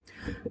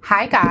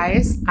Hi,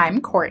 guys. I'm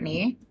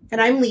Courtney,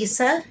 And I'm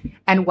Lisa.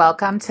 and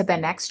welcome to the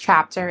next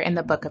chapter in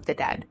the Book of the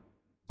Dead.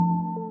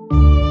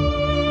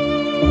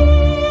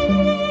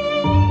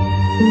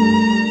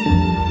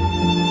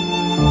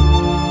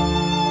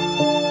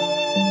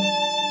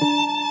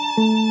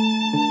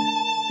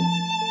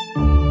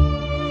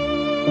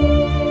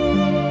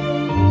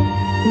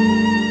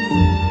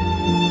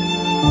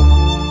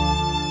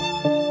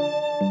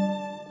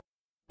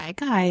 Hi,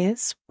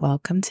 guys.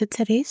 Welcome to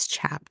today's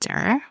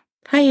chapter.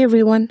 Hi,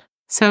 everyone.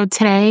 So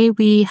today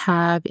we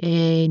have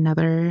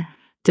another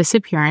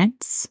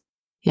disappearance.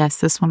 Yes,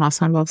 this one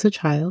also involves a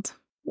child.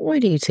 Why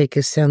do you take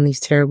us down these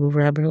terrible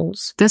rabbit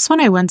holes? This one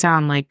I went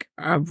down like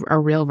a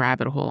real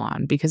rabbit hole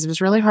on because it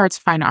was really hard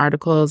to find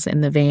articles in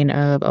the vein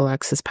of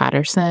Alexis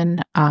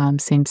Patterson.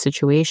 Same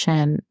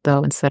situation,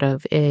 though instead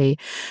of a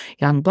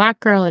young Black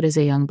girl, it is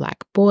a young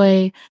Black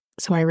boy.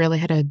 So I really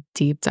had a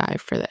deep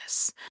dive for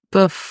this.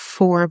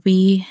 Before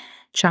we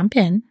jump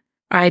in,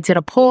 I did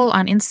a poll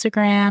on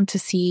Instagram to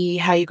see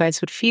how you guys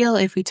would feel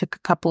if we took a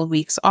couple of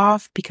weeks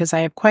off because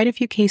I have quite a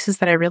few cases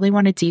that I really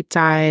want to deep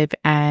dive.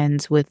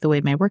 And with the way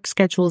my work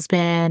schedule's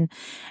been,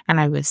 and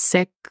I was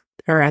sick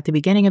at the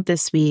beginning of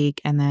this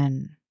week, and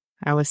then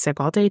I was sick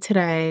all day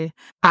today.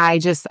 I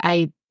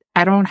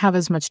don't have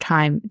as much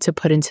time to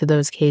put into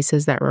those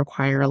cases that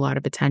require a lot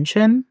of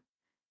attention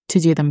to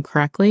do them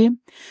correctly.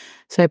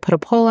 So I put a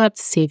poll up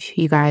to see if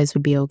you guys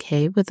would be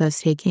okay with us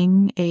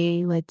taking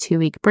a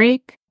 2-week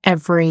break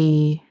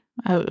probably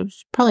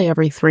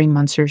every 3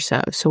 months or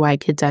so I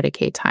could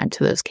dedicate time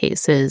to those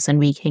cases and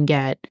we can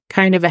get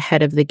kind of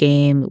ahead of the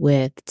game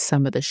with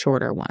some of the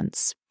shorter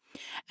ones.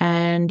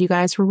 And you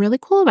guys were really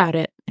cool about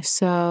it.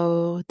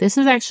 So this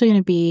is actually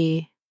going to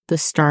be the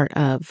start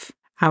of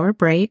our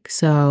break.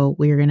 So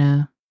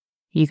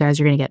you guys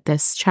are going to get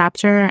this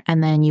chapter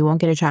and then you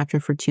won't get a chapter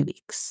for 2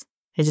 weeks.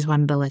 I just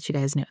wanted to let you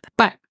guys know that.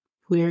 But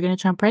we are going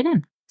to jump right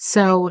in.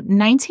 So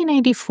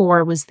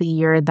 1994 was the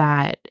year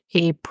that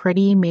a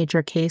pretty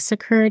major case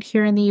occurred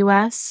here in the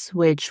U.S.,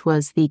 which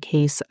was the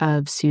case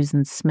of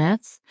Susan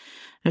Smith.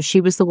 Now, she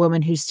was the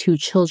woman whose 2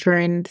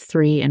 children,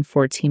 3 and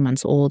 14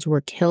 months old,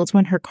 were killed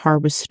when her car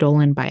was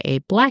stolen by a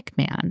Black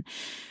man,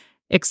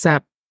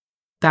 except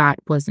that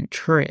wasn't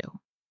true.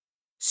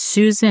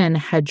 Susan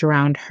had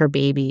drowned her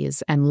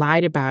babies and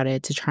lied about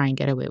it to try and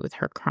get away with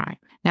her crime.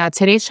 Now,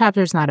 today's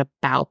chapter is not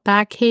about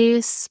that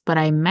case, but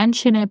I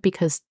mention it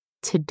because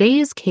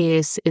today's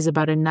case is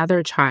about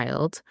another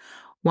child,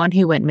 one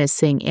who went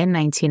missing in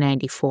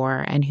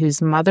 1994 and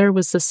whose mother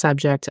was the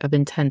subject of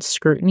intense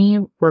scrutiny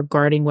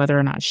regarding whether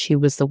or not she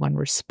was the one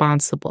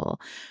responsible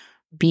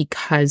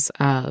because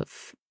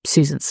of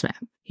Susan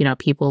Smith. You know,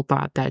 people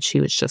thought that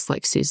she was just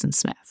like Susan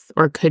Smith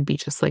or could be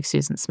just like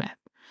Susan Smith.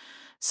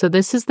 So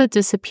this is the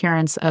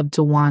disappearance of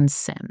DeJuan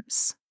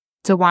Sims.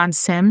 DeJuan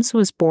Sims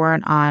was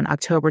born on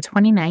October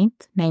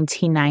 29th,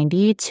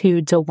 1990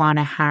 to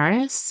DeJuana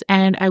Harris.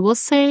 And I will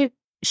say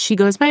she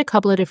goes by a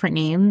couple of different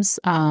names.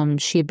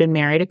 She had been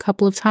married a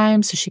couple of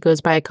times, so she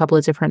goes by a couple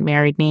of different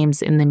married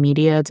names in the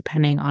media,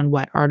 depending on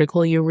what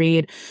article you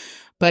read.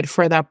 But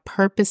for the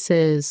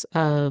purposes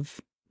of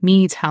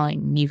me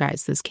telling you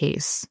guys this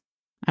case,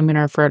 I'm going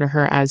to refer to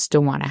her as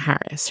DeJuana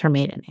Harris, her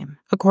maiden name.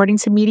 According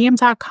to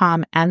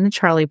Medium.com and the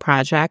Charlie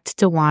Project,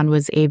 DeJuan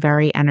was a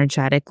very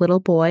energetic little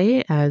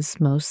boy, as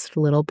most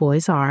little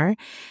boys are,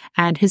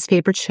 and his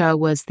favorite show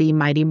was the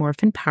Mighty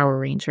Morphin Power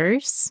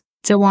Rangers.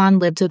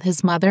 DeJuan lived with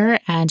his mother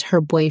and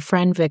her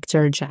boyfriend,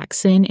 Victor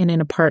Jackson, in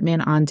an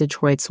apartment on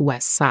Detroit's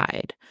West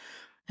Side.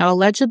 Now,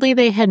 allegedly,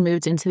 they had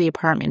moved into the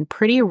apartment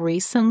pretty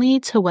recently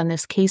to when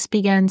this case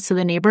began, so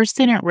the neighbors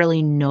didn't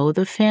really know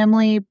the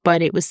family,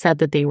 but it was said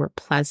that they were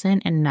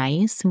pleasant and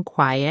nice and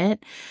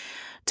quiet.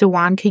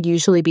 DeJuan could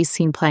usually be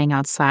seen playing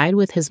outside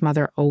with his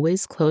mother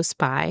always close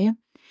by.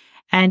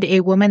 And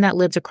a woman that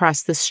lived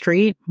across the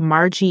street,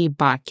 Margie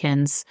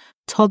Botkins,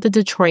 told the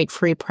Detroit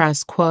Free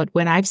Press, quote,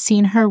 "When I've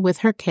seen her with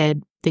her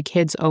kid, the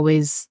kid's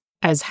always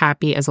as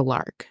happy as a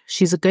lark.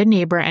 She's a good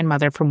neighbor and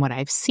mother from what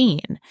I've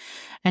seen."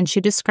 And she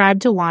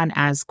described DeJuan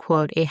as,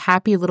 quote, "a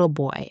happy little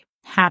boy.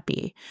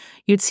 Happy.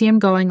 You'd see him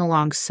going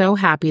along so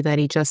happy that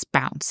he just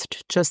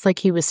bounced, just like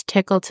he was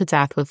tickled to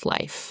death with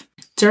life."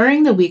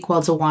 During the week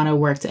while DeJuana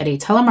worked at a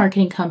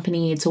telemarketing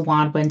company,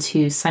 DeJuan went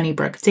to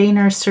Sunnybrook Day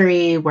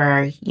Nursery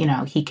where,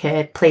 he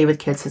could play with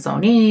kids his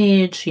own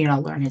age,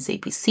 learn his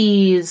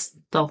ABCs,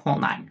 the whole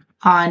nine.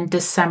 On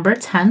December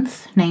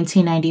 10th,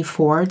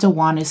 1994,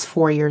 DeJuan is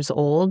 4 years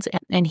old,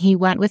 and he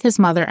went with his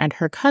mother and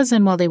her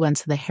cousin while they went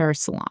to the hair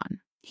salon.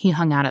 He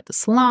hung out at the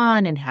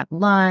salon and had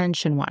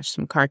lunch and watched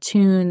some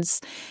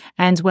cartoons.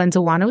 And when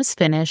DeJuana was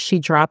finished, she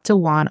dropped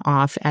DeJuan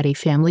off at a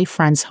family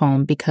friend's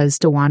home because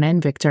DeJuana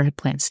and Victor had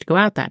plans to go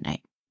out that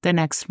night. The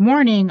next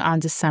morning, on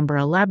December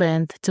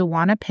 11th,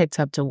 DeJuana picked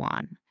up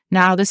DeJuan.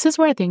 Now, this is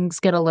where things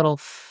get a little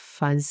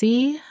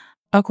fuzzy.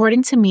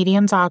 According to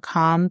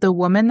Medium.com, the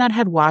woman that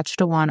had watched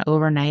DeJuan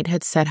overnight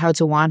had said how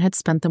DeJuan had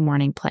spent the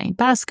morning playing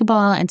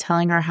basketball and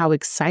telling her how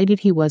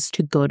excited he was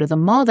to go to the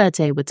mall that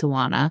day with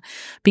DeJuana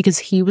because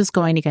he was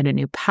going to get a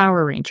new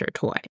Power Ranger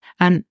toy.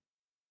 And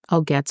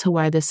I'll get to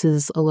why this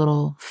is a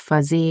little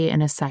fuzzy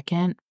in a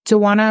second.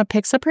 Dewana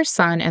picks up her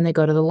son and they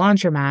go to the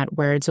laundromat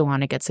where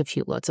Dewana gets a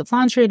few loads of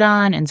laundry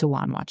done and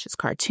Dewan watches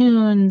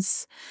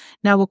cartoons.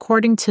 Now,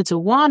 according to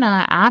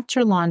Dewana,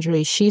 after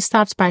laundry, she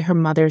stopped by her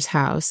mother's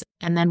house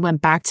and then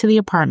went back to the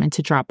apartment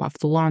to drop off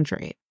the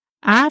laundry.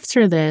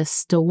 After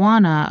this,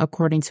 Dewana,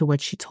 according to what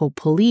she told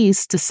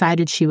police,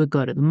 decided she would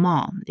go to the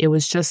mall. It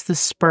was just the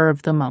spur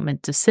of the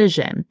moment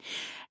decision.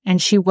 And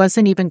she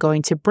wasn't even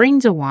going to bring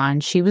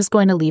Dewan. She was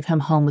going to leave him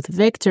home with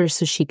Victor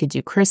so she could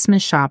do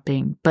Christmas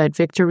shopping. But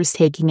Victor was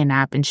taking a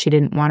nap and she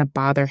didn't want to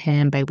bother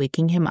him by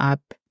waking him up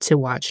to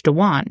watch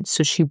Dewan.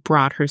 So she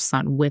brought her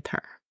son with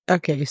her.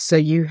 Okay, so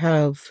you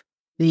have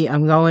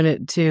I'm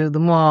going to the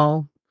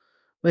mall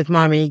with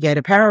mommy, get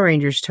a Power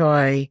Rangers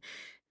toy.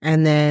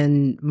 And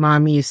then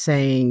mommy is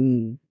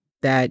saying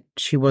that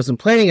she wasn't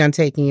planning on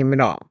taking him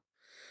at all.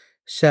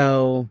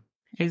 So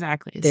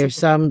exactly. There's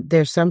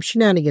some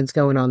shenanigans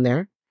going on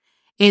there.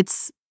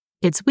 It's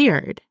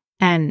weird.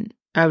 And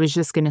I was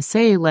just going to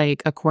say,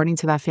 like, according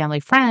to that family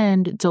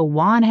friend,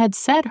 Dewan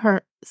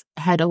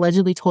had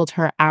allegedly told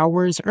her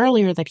hours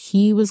earlier that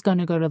he was going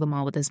to go to the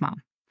mall with his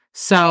mom.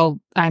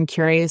 So I'm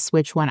curious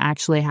which one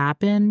actually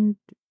happened,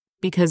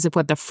 because if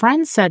what the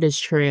friend said is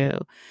true,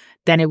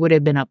 then it would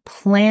have been a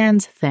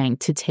planned thing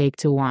to take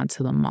Dewan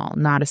to the mall,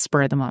 not a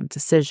spur-of-the-moment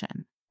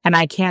decision. And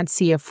I can't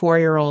see a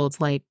 4-year-old,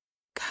 like,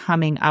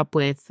 coming up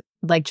with,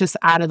 like, just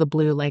out of the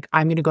blue, like,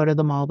 I'm going to go to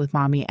the mall with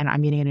mommy and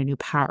I'm going to get a new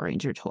Power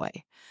Ranger toy.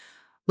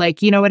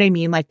 Like, you know what I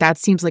mean? Like, that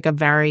seems like a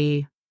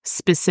very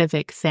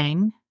specific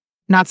thing.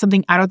 Not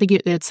something, I don't think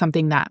it's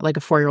something that, like,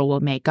 a 4-year-old will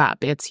make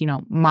up. It's,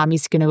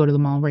 mommy's going to go to the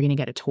mall and we're going to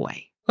get a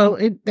toy. Well,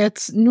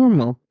 that's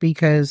normal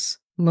because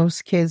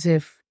most kids,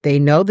 if they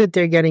know that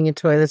they're getting a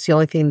toy, that's the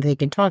only thing they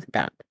can talk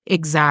about.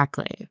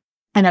 Exactly.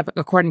 And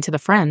according to the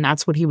friend,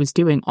 that's what he was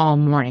doing all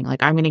morning.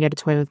 Like, I'm going to get a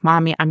toy with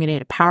mommy. I'm going to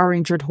get a Power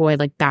Ranger toy.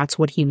 Like, that's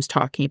what he was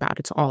talking about.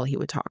 It's all he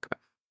would talk about.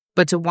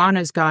 But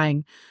Dewana's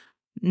going,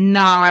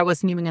 no, I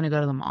wasn't even going to go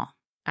to the mall.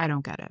 I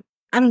don't get it.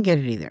 I don't get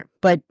it either.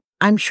 But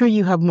I'm sure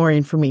you have more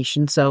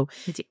information, so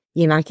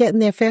you're not getting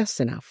there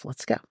fast enough.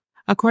 Let's go.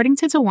 According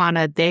to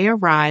Dewana, they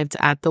arrived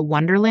at the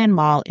Wonderland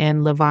Mall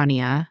in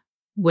Livonia,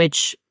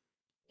 which,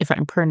 if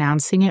I'm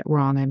pronouncing it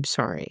wrong, I'm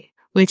sorry,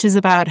 which is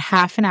about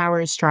half an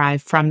hour's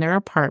drive from their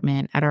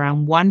apartment at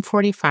around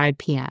 1:45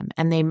 p.m.,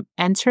 and they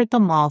entered the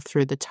mall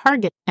through the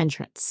Target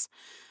entrance.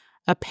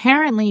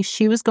 Apparently,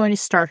 she was going to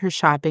start her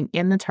shopping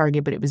in the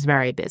Target, but it was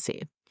very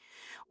busy,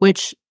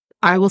 which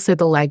I will say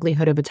the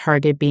likelihood of a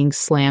Target being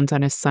slammed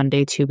on a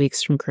Sunday 2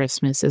 weeks from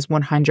Christmas is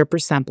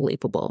 100%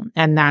 believable,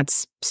 and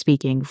that's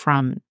speaking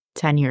from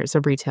 10 years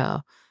of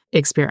retail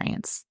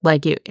experience.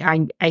 Like,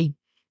 I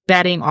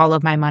betting all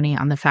of my money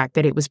on the fact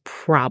that it was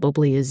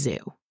probably a zoo.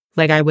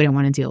 Like, I wouldn't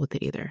want to deal with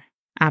it either.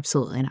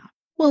 Absolutely not.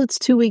 Well, it's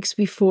 2 weeks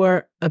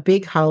before a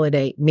big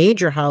holiday,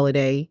 major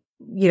holiday,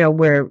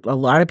 where a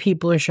lot of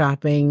people are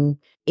shopping.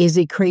 Is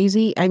it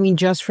crazy? I mean,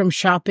 just from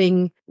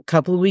shopping a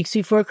couple of weeks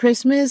before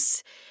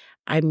Christmas,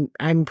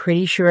 I'm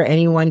pretty sure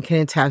anyone can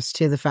attest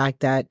to the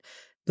fact that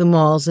the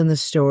malls and the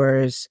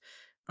stores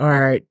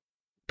are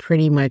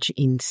pretty insane.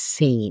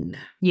 insane.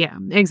 Yeah,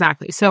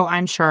 exactly. So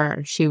I'm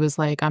sure she was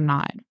like, I'm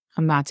not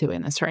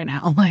doing this right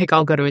now. Like,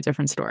 I'll go to a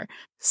different store.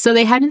 So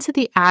they head into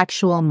the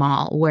actual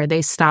mall where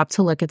they stop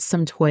to look at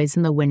some toys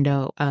in the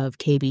window of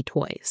KB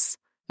Toys.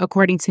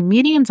 According to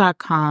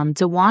Medium.com,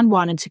 Dewan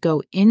wanted to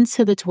go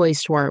into the toy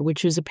store,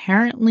 which was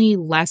apparently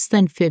less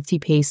than 50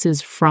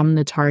 paces from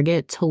the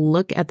Target, to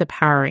look at the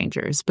Power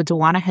Rangers, but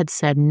Dewana had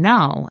said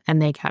no,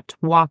 and they kept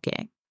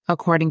walking.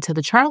 According to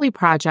the Charlie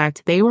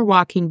Project, they were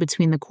walking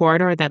between the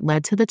corridor that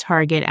led to the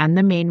Target and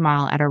the main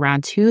mall at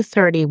around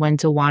 2:30 when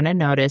Dewana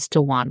noticed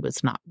Dewan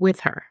was not with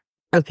her.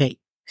 Okay,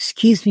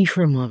 excuse me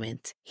for a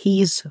moment.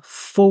 He's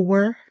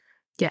 4?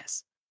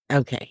 Yes.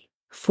 Okay,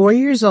 4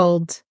 years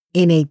old,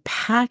 in a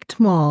packed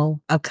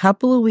mall a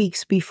couple of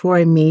weeks before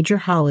a major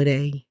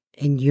holiday,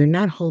 and you're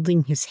not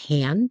holding his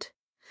hand?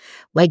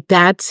 Like,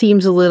 that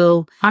seems a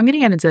little... I'm going to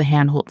get into the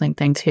hand-holding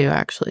thing too,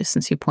 actually,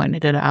 since you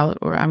pointed it out,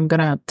 or I'm going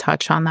to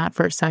touch on that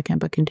for a second,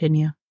 but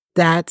continue.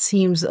 That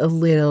seems a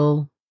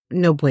little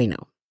no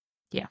bueno.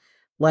 Yeah.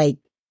 Like,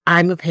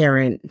 I'm a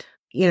parent,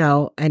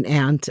 an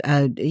aunt,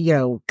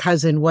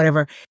 cousin,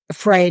 whatever,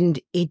 friend,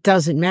 it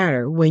doesn't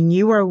matter. When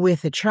you are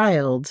with a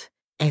child,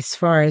 as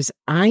far as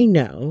I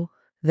know,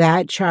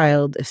 that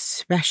child,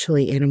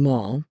 especially in a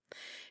mall,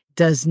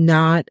 does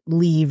not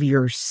leave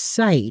your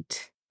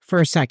sight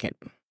for a second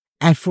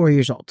at 4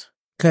 years old,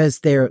 because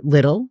they're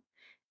little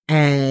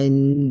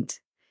and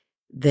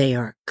they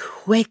are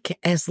quick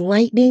as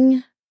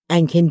lightning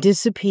and can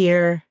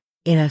disappear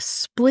in a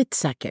split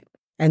second.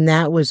 And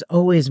that was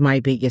always my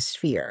biggest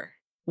fear,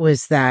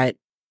 was that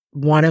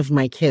one of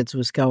my kids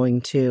was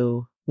going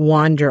to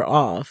wander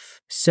off.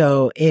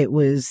 So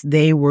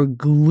they were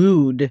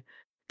glued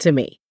to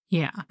me.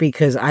 Yeah.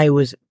 Because I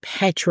was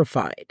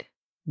petrified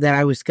that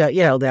I was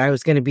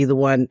going to be the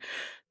one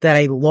that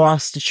I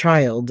lost a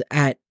child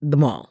at the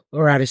mall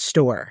or at a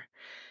store.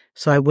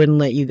 So I wouldn't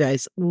let you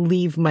guys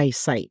leave my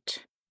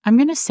sight. I'm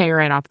going to say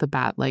right off the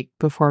bat, like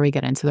before we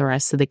get into the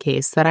rest of the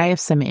case, that I have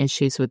some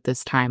issues with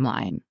this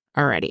timeline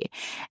already.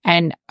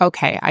 And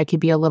okay, I could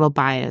be a little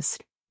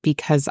biased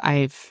because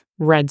I've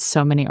read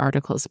so many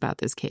articles about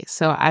this case.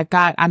 So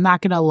I'm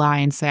not going to lie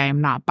and say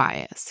I'm not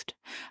biased.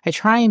 I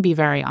try and be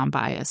very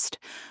unbiased.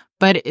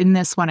 But in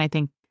this one, I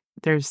think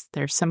there's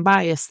some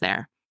bias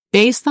there.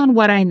 Based on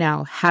what I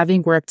know,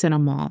 having worked in a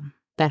mall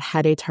that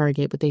had a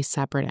Target with a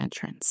separate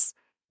entrance,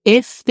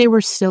 if they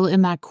were still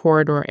in that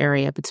corridor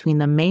area between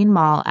the main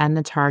mall and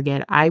the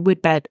Target, I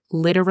would bet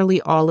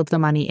literally all of the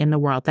money in the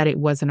world that it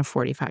wasn't a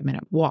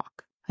 45-minute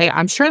walk. Like,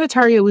 I'm sure the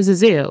Target was a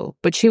zoo,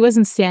 but she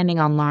wasn't standing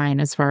online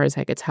as far as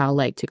I could tell,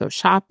 like to go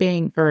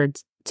shopping or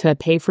to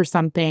pay for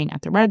something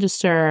at the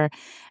register.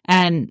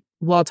 And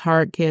while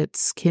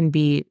Targets can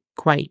be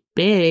quite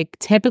big,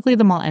 typically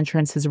the mall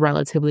entrance is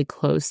relatively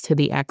close to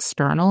the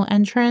external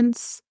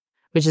entrance,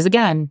 which is,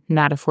 again,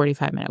 not a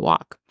 45-minute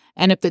walk.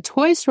 And if the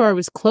toy store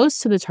was close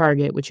to the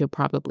Target, which it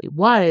probably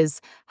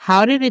was,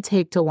 how did it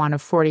take DeWanda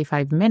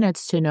 45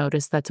 minutes to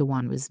notice that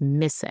DeWanda was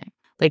missing?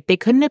 Like, they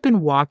couldn't have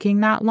been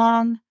walking that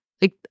long.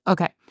 Like,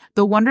 okay,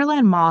 the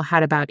Wonderland Mall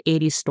had about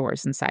 80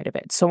 stores inside of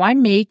it. So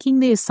I'm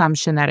making the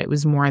assumption that it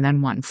was more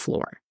than one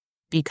floor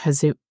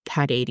because it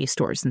had 80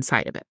 stores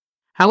inside of it.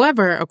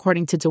 However,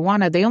 according to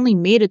DeWanda, they only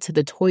made it to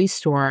the toy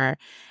store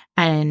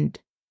and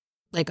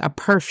like a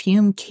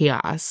perfume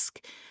kiosk.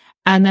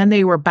 And then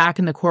they were back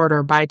in the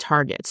corridor by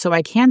Target. So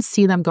I can't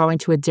see them going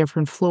to a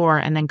different floor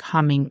and then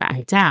coming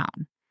back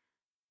down.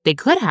 They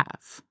could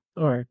have.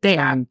 Or They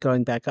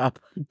going back up.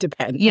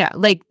 Depends. Yeah,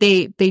 like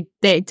they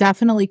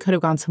definitely could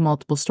have gone to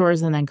multiple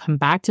stores and then come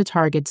back to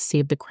Target to see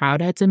if the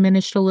crowd had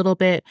diminished a little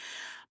bit.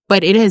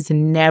 But it has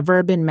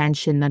never been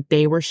mentioned that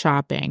they were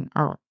shopping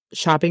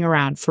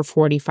around for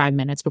 45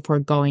 minutes before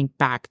going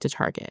back to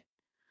Target.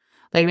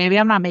 Like, maybe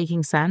I'm not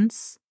making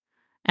sense.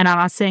 And I'm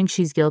not saying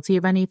she's guilty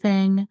of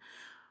anything.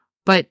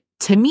 But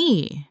to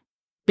me,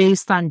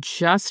 based on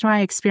just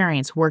my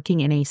experience working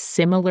in a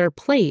similar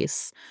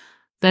place,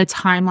 the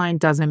timeline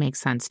doesn't make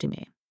sense to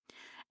me.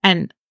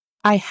 And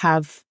I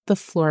have the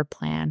floor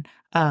plan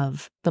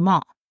of the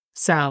mall.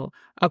 So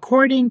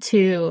according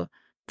to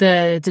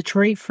the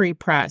Detroit Free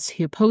Press,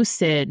 who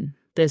posted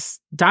this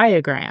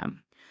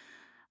diagram,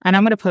 and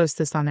I'm going to post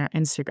this on their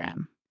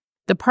Instagram,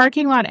 the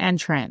parking lot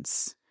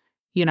entrance,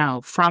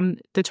 from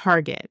the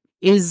Target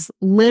is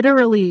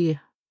literally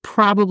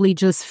probably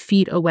just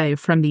feet away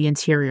from the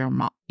interior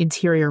mall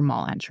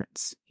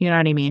entrance. You know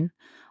what I mean?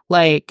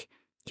 Like,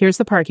 here's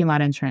the parking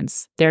lot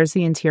entrance. There's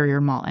the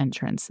interior mall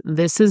entrance.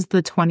 This is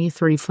the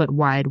 23-foot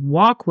wide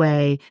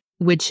walkway,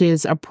 which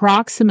is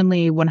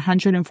approximately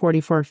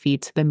 144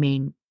 feet to the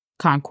main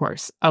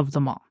concourse of the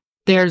mall.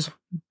 There's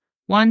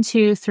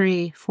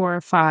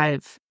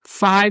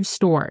 5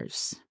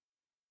 stores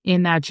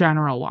in that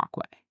general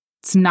walkway.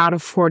 It's not a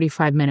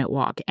 45-minute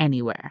walk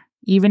anywhere.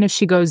 Even if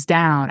she goes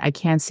down, I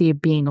can't see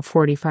it being a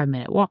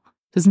 45-minute walk.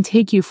 It doesn't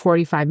take you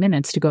 45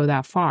 minutes to go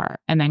that far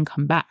and then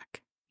come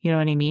back. You know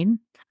what I mean?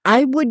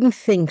 I wouldn't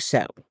think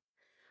so.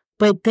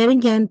 But then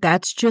again,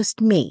 that's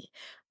just me.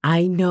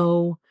 I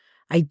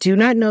do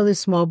not know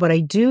this mall, but I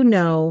do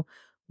know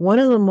one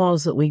of the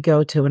malls that we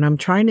go to, and I'm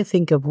trying to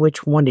think of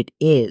which one it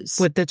is.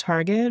 With the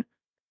Target?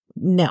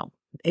 No.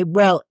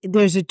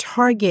 There's a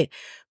Target,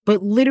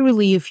 but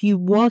literally if you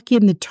walk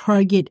in the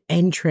Target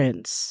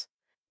entrance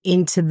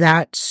into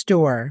that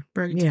store.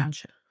 Bergen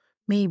Township.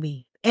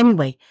 Maybe.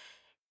 Anyway,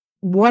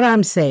 what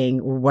I'm saying,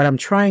 or what I'm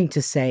trying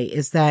to say,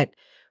 is that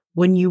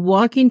when you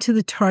walk into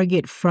the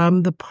Target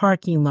from the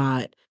parking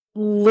lot,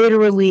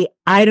 literally,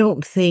 I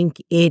don't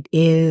think it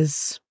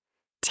is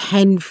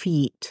 10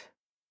 feet.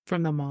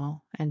 From the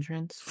mall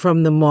entrance?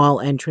 From the mall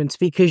entrance,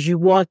 because you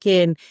walk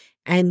in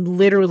and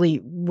literally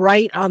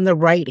right on the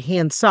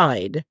right-hand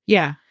side.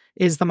 Yeah,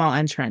 is the mall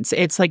entrance.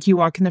 It's like you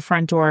walk in the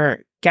front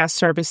door, guest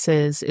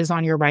services is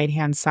on your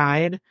right-hand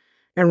side.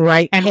 And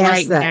right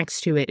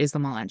next to it is the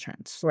mall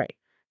entrance. Right.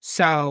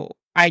 So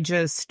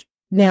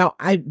Now,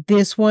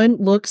 this one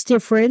looks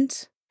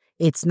different.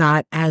 It's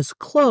not as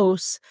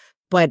close,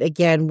 but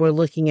again, we're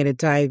looking at a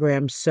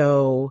diagram,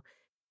 so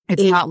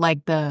it's not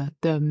like the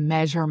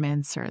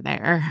measurements are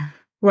there.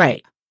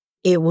 Right.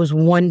 It was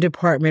one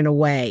department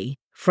away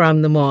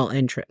from the mall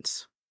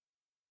entrance.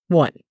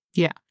 One.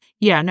 Yeah.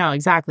 Yeah, no,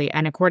 exactly.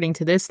 And according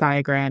to this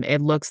diagram,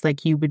 it looks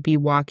like you would be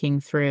walking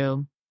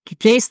through,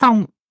 based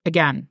on,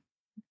 again,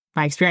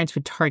 my experience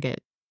with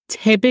Target,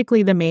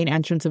 typically the main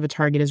entrance of a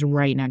Target is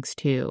right next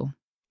to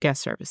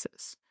guest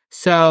services.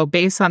 So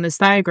based on this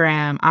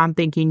diagram, I'm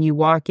thinking you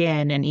walk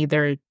in and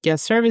either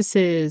guest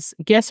services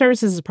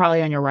is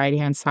probably on your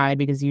right-hand side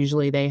because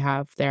usually they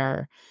have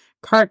their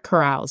cart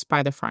corrals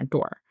by the front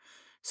door.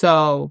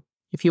 So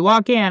if you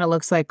walk in, it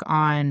looks like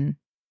on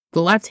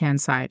the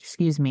left-hand side,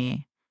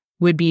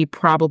 would be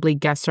probably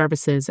guest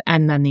services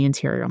and then the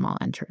interior mall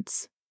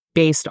entrance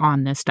based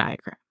on this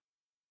diagram.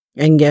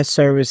 And guest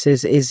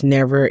services is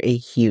never a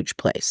huge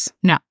place.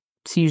 No,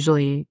 it's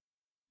usually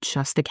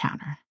just a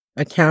counter.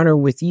 A counter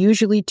with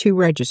usually 2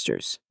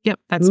 registers. Yep.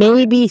 That's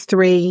maybe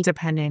 3.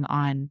 Depending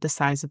on the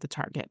size of the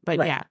Target. But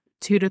right. Yeah,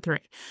 2 to 3.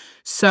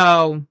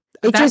 So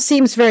It just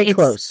seems very it's-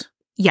 close.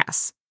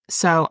 Yes.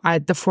 So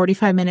the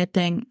 45-minute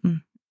thing,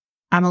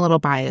 I'm a little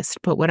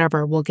biased, but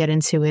whatever. We'll get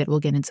into it. We'll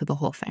get into the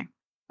whole thing.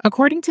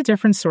 According to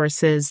different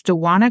sources,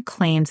 Dawana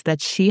claimed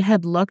that she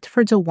had looked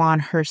for Dewan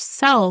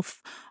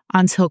herself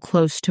until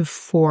close to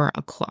 4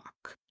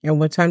 o'clock. And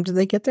what time did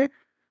they get there?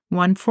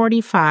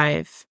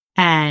 1:45,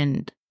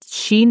 and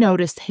she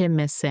noticed him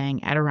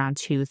missing at around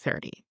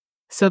 2:30.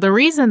 So the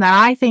reason that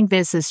I think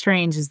this is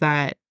strange is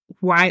that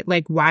why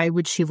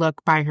would she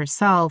look by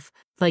herself?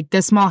 Like,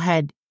 this mall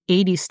had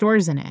 80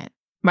 stores in it.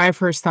 My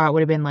first thought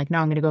would have been like, no,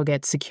 I'm going to go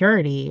get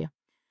security.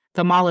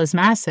 The mall is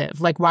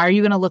massive. Like, why are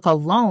you going to look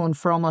alone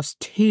for almost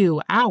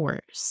 2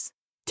 hours?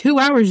 2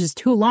 hours is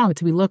too long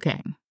to be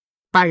looking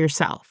by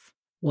yourself.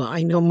 Well,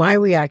 I know my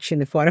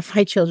reaction if one of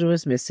my children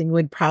was missing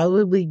would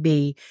probably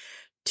be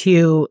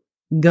to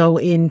go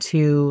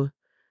into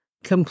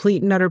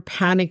complete and utter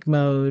panic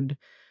mode,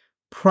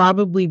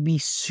 probably be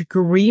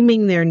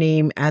screaming their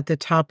name at the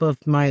top of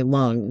my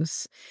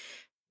lungs,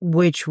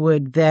 which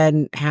would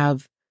then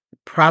have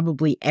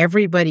probably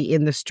everybody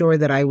in the store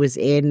that I was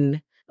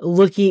in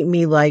looking at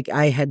me like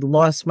I had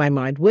lost my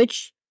mind,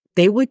 which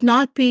they would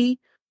not be,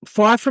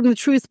 far from the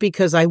truth,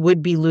 because I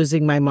would be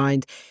losing my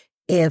mind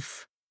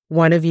if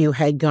one of you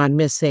had gone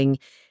missing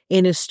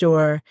in a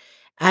store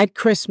at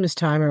Christmas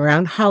time,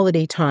 around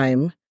holiday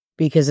time,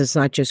 because it's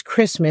not just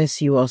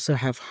Christmas, you also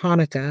have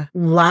Hanukkah,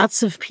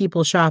 lots of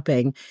people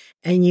shopping,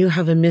 and you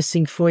have a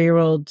missing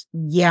 4-year-old.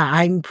 Yeah,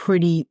 I'm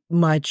pretty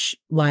much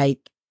like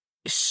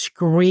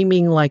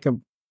screaming like a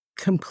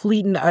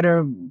complete and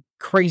utter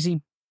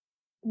crazy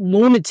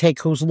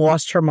lunatic who's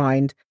lost her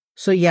mind.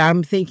 So yeah,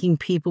 I'm thinking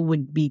people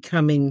would be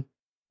coming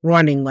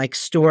running, like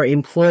store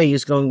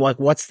employees going like,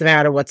 what's the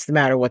matter? What's the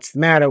matter? What's the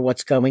matter?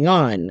 What's going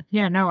on?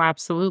 Yeah, no,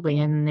 absolutely.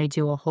 And they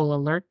do a whole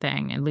alert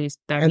thing. At least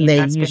and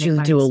they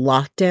usually do a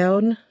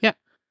lockdown. Yep.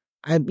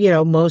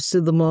 Most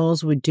of the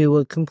malls would do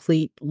a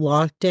complete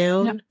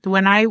lockdown.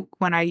 Yeah.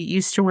 When I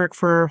used to work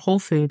for Whole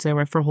Foods, I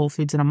worked for Whole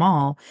Foods in a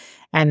mall,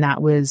 and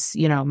that was,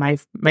 my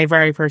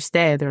very first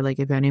day. They're like,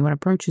 if anyone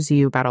approaches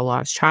you about a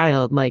lost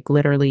child, like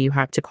literally you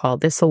have to call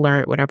this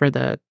alert, whatever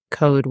the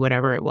code,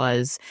 whatever it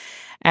was.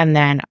 And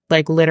then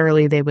like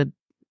literally they would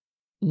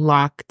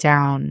lock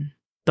down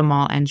the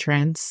mall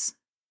entrance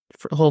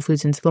for Whole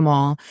Foods into the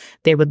mall.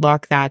 They would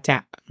lock that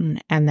down,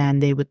 and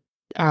then they would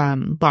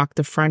lock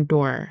the front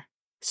door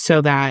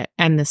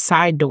and the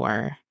side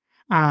door,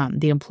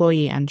 the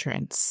employee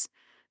entrance,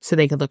 so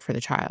they could look for the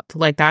child.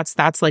 Like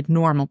that's like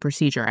normal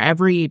procedure.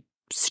 Every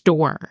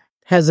store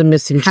has a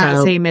missing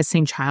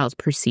child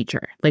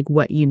procedure, like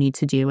what you need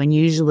to do. And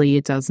usually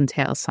it does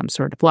entail some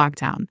sort of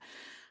lockdown,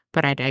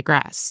 but I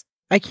digress.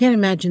 I can't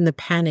imagine the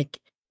panic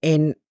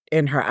in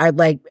her. I'd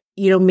like,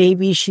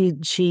 maybe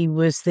she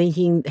was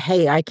thinking,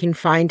 hey, I can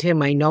find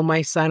him. I know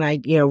my son.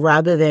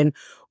 Rather than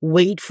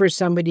wait for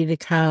somebody to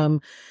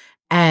come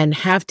and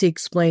have to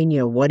explain,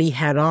 what he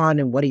had on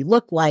and what he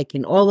looked like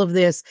and all of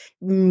this.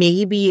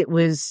 Maybe it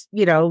was,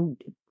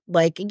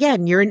 like,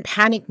 again, you're in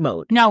panic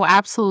mode. No,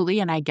 absolutely.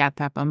 And I get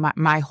that. But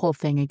my whole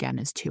thing, again,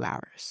 is 2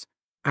 hours.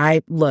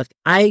 I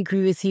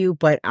agree with you,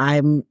 but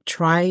I'm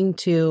trying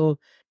to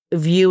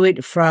view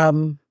it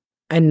from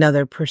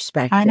another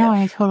perspective. I know.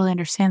 I totally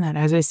understand that.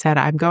 As I said,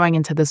 I'm going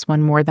into this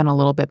one more than a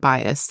little bit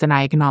biased, and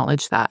I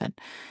acknowledge that.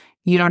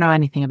 You don't know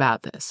anything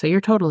about this, so you're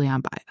totally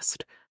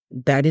unbiased.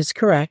 That is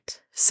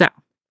correct. So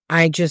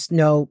I just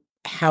know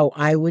how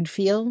I would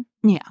feel.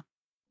 Yeah.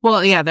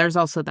 Well, yeah, there's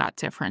also that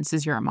difference,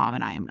 is you're a mom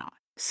and I am not.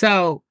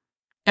 So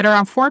at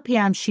around 4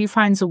 p.m., she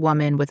finds a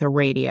woman with a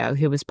radio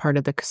who was part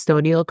of the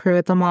custodial crew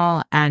at the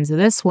mall, and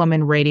this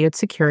woman radioed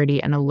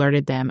security and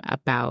alerted them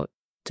about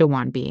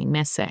Dewan being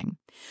missing.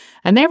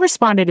 And they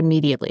responded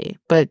immediately,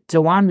 but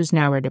Dewan was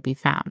nowhere to be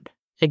found,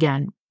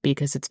 again,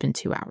 because it's been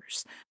 2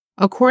 hours.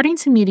 According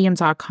to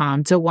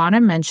Medium.com,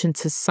 Dewana mentioned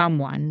to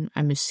someone,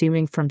 I'm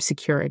assuming from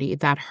security,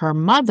 that her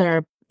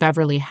mother,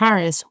 Beverly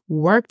Harris,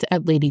 worked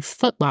at Lady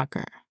Foot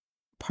Locker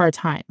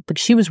part-time, but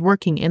she was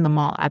working in the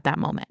mall at that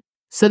moment.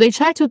 So they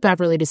checked with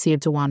Beverly to see if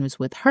Dewan was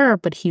with her,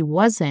 but he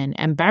wasn't,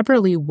 and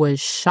Beverly was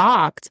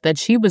shocked that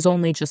she was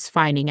only just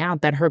finding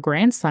out that her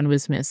grandson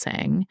was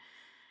missing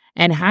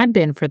and had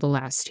been for the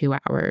last 2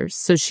 hours.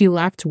 So she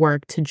left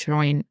work to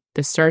join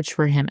the search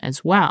for him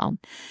as well.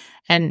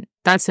 And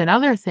that's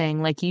another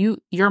thing, like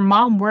your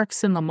mom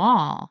works in the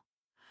mall.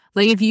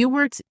 Like if you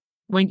worked,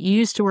 when you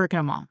used to work in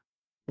a mall,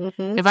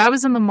 if I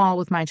was in the mall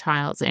with my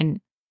child and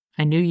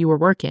I knew you were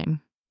working,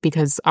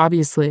 because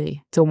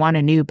obviously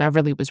Dewana knew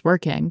Beverly was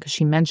working because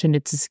she mentioned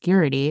it to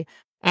security,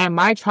 and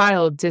my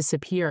child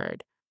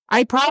disappeared,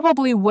 I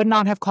probably would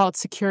not have called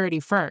security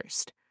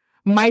first.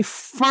 My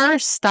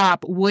first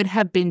stop would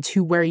have been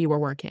to where you were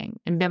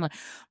working and been like,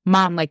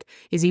 Mom, like,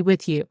 is he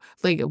with you?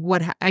 Like,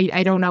 what?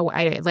 I don't know.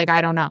 I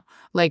don't know.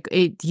 Like,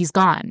 he's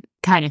gone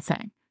kind of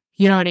thing.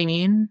 You know what I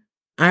mean?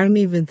 I don't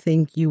even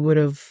think you would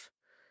have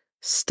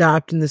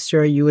stopped in the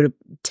store. You would have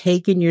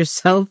taken your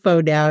cell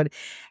phone out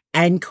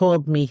and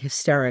called me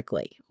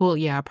hysterically. Well,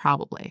 yeah,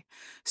 probably.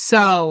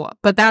 So,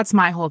 but that's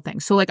my whole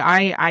thing. So, like,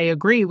 I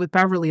agree with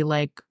Beverly,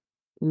 like,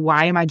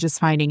 why am I just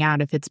finding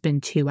out if it's been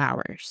 2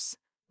 hours?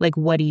 Like,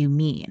 what do you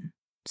mean?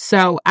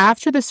 So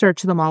after the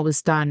search of the mall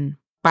was done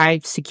by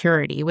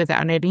security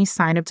without any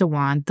sign of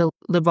Dewan, the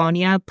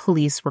Livonia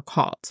police were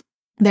called.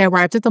 They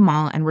arrived at the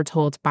mall and were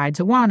told by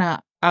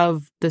Dewana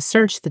of the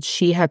search that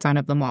she had done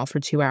of the mall for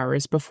 2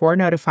 hours before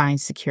notifying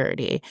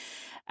security.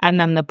 And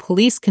then the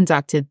police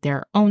conducted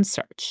their own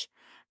search.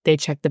 They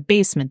checked the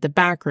basement, the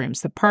back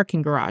rooms, the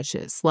parking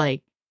garages,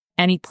 like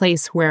any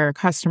place where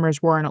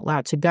customers weren't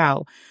allowed to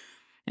go.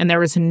 And there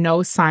was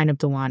no sign of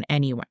Dewan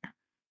anywhere.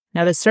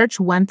 Now, the search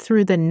went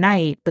through the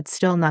night, but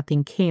still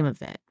nothing came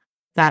of it.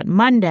 That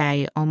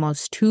Monday,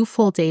 almost 2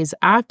 full days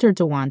after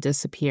Dewan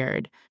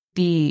disappeared,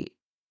 the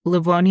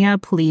Livonia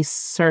police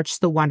searched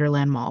the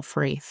Wonderland Mall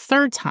for a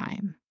third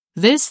time.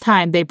 This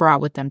time, they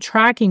brought with them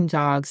tracking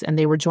dogs, and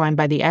they were joined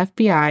by the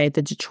FBI,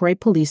 the Detroit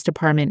Police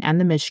Department, and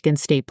the Michigan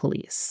State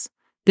Police.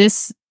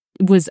 This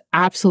was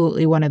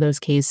absolutely one of those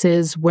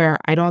cases where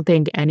I don't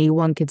think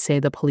anyone could say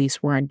the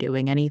police weren't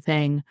doing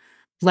anything.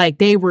 Like,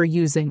 they were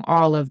using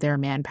all of their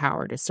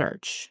manpower to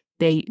search.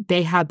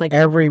 They had like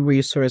every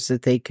resource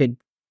that they could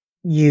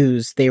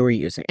use, they were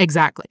using.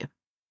 Exactly.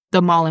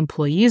 The mall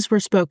employees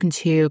were spoken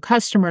to,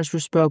 customers were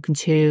spoken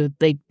to.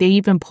 They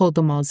even pulled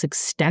the mall's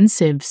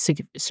extensive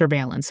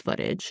surveillance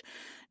footage.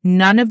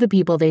 None of the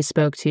people they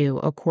spoke to,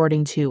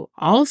 according to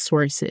all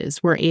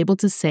sources, were able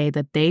to say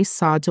that they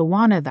saw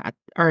Dewan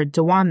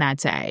that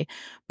day,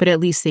 but at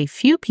least a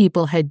few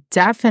people had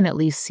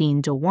definitely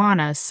seen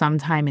Dewan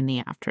sometime in the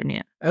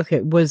afternoon.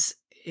 Okay, was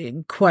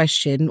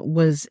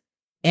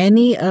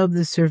any of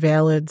the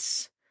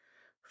surveillance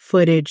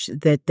footage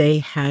that they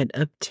had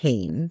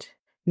obtained?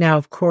 Now,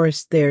 of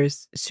course,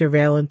 there's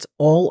surveillance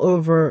all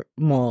over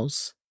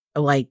malls,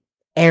 like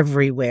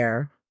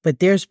everywhere, but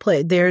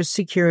there's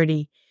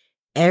security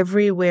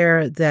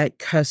everywhere that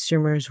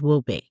customers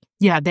will be.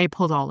 Yeah, they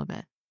pulled all of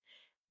it.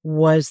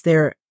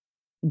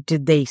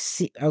 Did they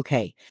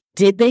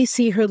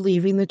see her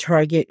leaving the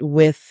Target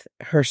with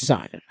her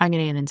son? I'm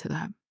going to get into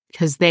that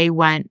because they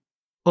went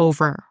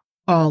over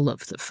all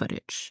of the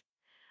footage.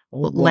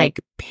 Like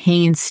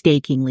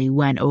painstakingly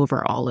went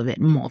over all of it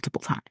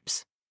multiple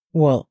times.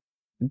 Well,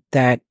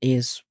 that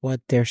is what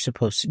they're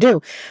supposed to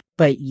do.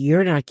 But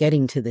you're not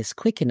getting to this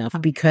quick enough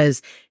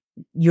because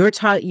you're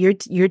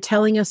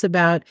telling us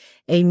about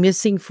a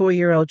missing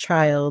 4-year-old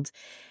child,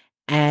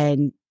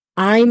 and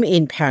I'm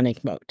in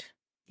panic mode.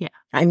 Yeah.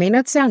 I may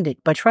not sound it,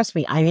 but trust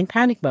me, I'm in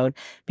panic mode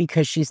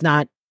because she's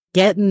not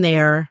getting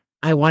there.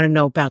 I want to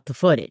know about the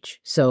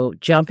footage. So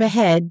jump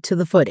ahead to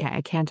the footage. Okay,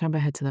 I can't jump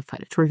ahead to the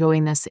footage. We're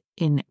going this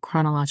in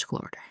chronological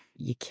order.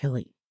 You're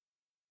killing.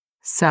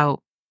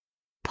 So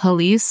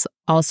police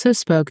also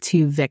spoke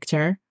to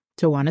Victor,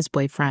 Dewan's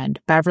boyfriend,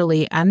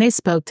 Beverly, and they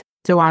spoke to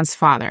Dewan's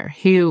father,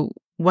 who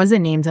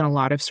wasn't named in a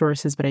lot of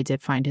sources, but I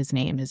did find his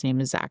name. His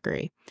name is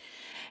Zachary.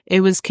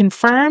 It was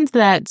confirmed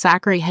that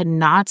Zachary had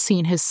not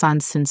seen his son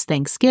since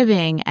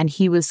Thanksgiving, and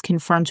he was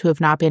confirmed to have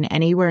not been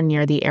anywhere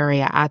near the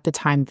area at the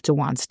time of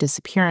Dewan's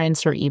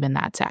disappearance or even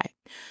that day.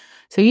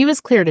 So he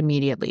was cleared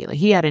immediately.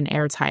 He had an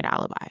airtight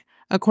alibi.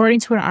 According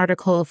to an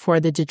article for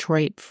the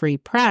Detroit Free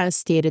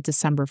Press dated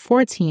December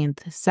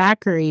 14th,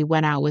 Zachary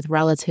went out with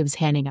relatives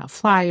handing out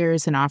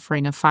flyers and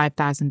offering a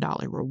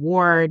 $5,000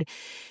 reward.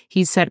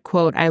 He said,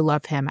 quote, "I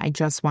love him. I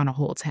just want to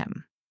hold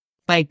him."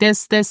 Like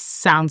this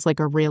sounds like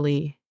a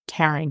really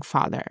caring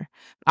father.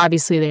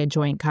 Obviously, they had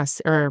joint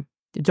custody, or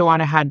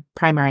Dewana had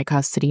primary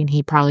custody, and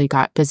he probably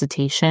got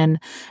visitation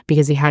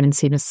because he hadn't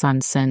seen his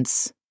son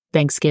since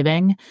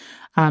Thanksgiving.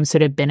 So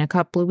it had been a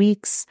couple of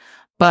weeks.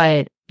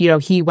 But,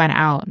 he went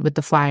out with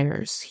the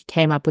flyers. He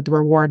came up with the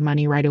reward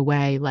money right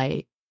away,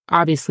 like,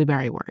 obviously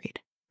very worried,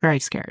 very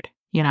scared,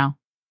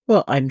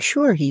 Well, I'm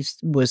sure he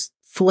was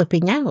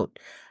flipping out.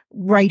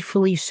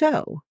 Rightfully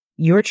so.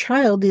 Your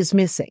child is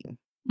missing.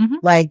 Mm-hmm.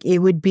 Like, it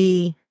would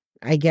be,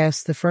 I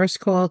guess, the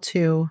first call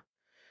to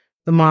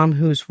the mom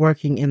who's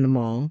working in the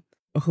mall,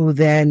 who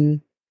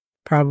then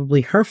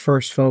probably her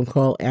first phone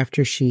call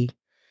after she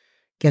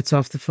gets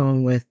off the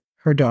phone with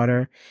her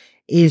daughter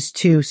is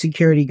to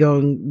security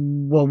going,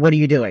 well, what are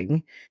you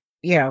doing?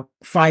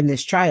 Find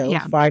this child,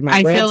 find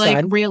my grandson. I feel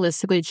like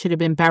realistically it should have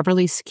been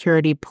Beverly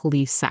Security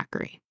Police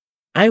Zachary.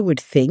 I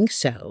would think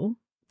so.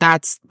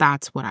 That's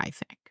what I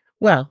think.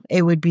 Well,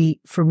 it would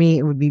be, for me,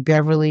 it would be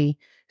Beverly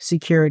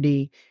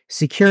Security.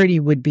 Security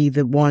would be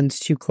the ones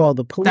to call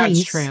the police.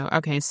 That's true.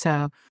 Okay,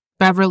 so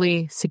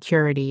Beverly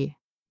Security,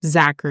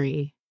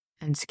 Zachary,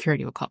 and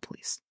security would call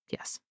police.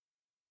 Yes.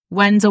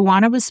 When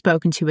Dewana was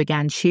spoken to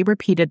again, she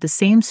repeated the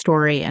same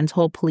story and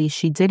told police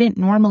she didn't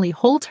normally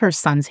hold her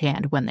son's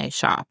hand when they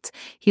shopped.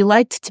 He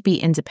liked to be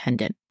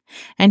independent.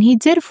 And he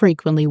did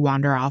frequently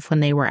wander off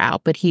when they were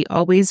out, but he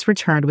always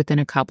returned within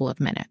a couple of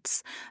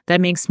minutes. That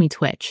makes me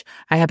twitch.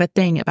 I have a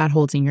thing about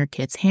holding your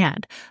kid's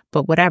hand.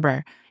 But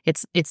whatever.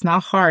 It's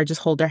not hard,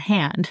 just hold their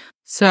hand.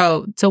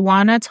 So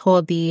Dewana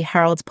told the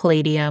Herald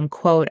Palladium,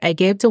 quote, "I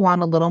gave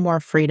Dewan a little more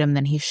freedom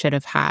than he should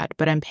have had,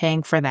 but I'm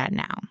paying for that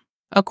now."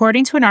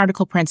 According to an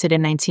article printed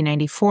in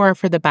 1994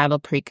 for the Battle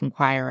Creek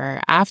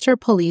Enquirer, after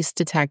police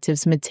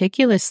detectives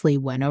meticulously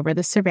went over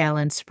the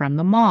surveillance from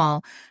the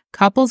mall,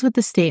 coupled with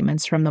the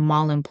statements from the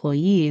mall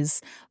employees,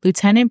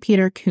 Lieutenant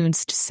Peter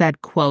Kunst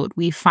said, quote,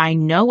 "We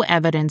find no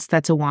evidence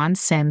that DeJuan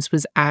Sims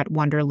was at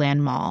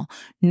Wonderland Mall,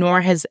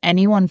 nor has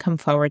anyone come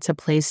forward to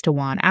place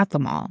DeJuan at the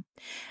mall.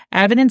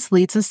 Evidence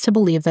leads us to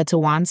believe that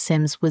DeJuan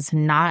Sims was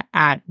not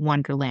at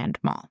Wonderland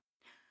Mall."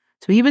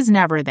 So he was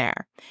never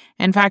there.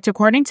 In fact,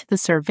 according to the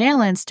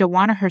surveillance,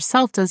 DeJuana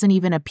herself doesn't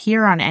even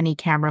appear on any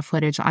camera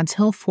footage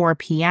until 4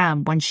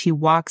 p.m. when she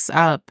walks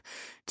up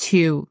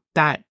to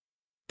that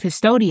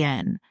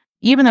custodian,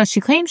 even though she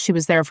claims she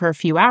was there for a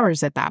few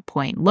hours at that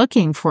point,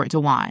 looking for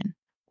DeJuan.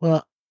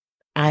 Well,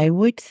 I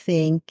would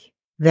think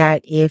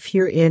that if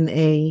you're in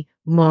a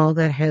mall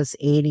that has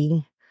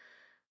 80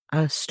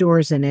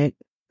 stores in it,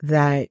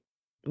 that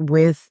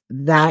with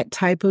that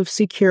type of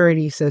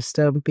security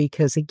system,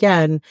 because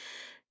again,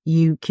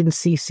 you can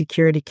see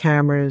security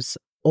cameras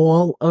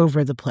all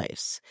over the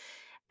place,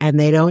 and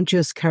they don't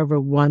just cover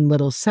one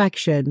little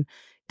section,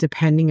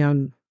 depending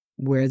on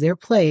where they're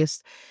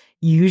placed.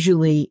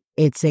 Usually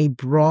it's a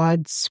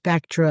broad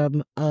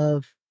spectrum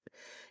of,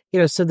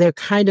 so they're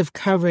kind of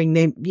covering,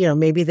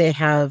 maybe they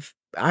have,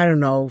 I don't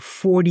know,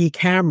 40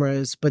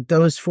 cameras, but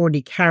those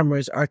 40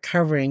 cameras are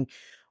covering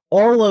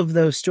all of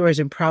those stores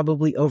and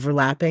probably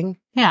overlapping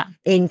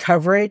in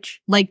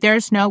coverage. Like,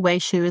 there's no way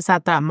she was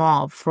at that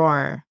mall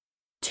for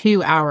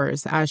 2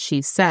 hours, as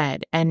she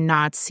said, and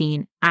not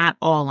seen at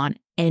all on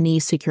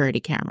any security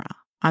camera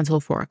until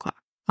 4 o'clock,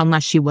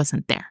 unless she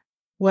wasn't there.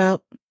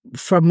 Well,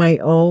 from my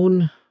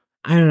own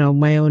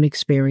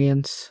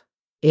experience,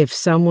 if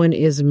someone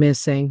is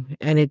missing,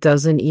 and it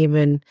doesn't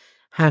even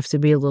have to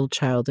be a little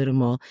child at a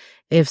mall,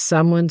 if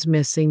someone's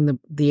missing,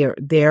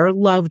 their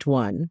loved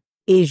one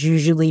is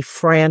usually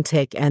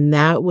frantic, and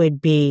that would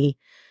be,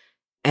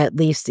 at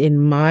least in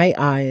my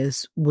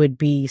eyes, would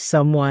be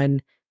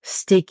someone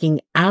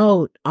sticking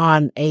out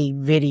on a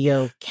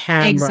video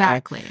camera.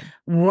 Exactly.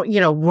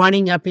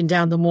 Running up and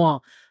down the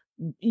mall,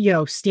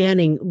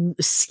 scanning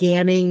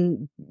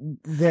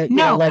the,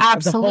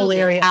 absolutely, the whole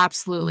area.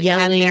 Absolutely.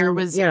 Yelling, and there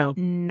was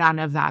none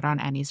of that on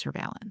any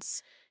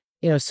surveillance.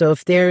 So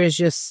if there is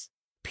just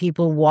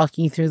people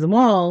walking through the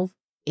mall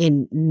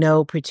in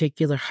no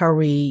particular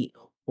hurry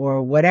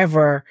or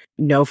whatever,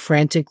 no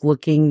frantic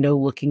looking, no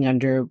looking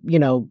under,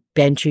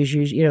 benches,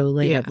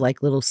 have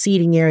like little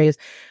seating areas,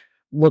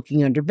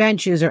 looking under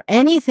benches or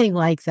anything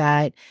like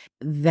that,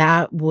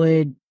 that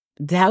would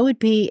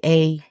be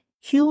a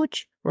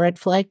huge red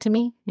flag to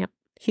me. Yep.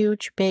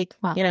 Huge, big,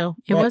 it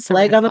was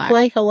flag a red on the flag.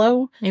 play.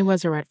 Hello? It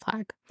was a red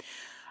flag.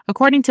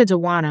 According to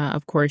DeJuana,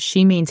 of course,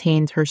 she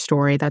maintained her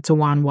story that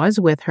DeJuan was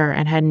with her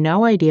and had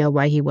no idea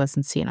why he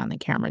wasn't seen on the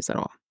cameras at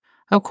all.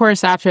 Of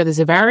course, after this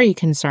very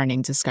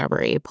concerning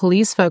discovery,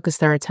 police focused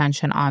their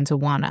attention on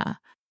DeJuana.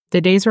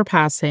 The days were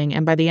passing,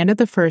 and by the end of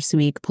the first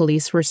week,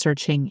 police were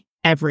searching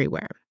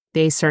everywhere.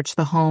 They searched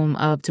the home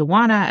of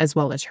DeJuana as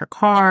well as her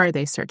car.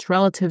 They searched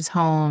relatives'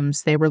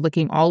 homes. They were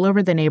looking all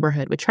over the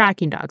neighborhood with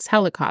tracking dogs,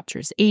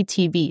 helicopters,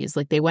 ATVs,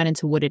 like they went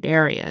into wooded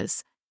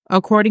areas.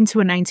 According to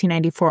a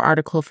 1994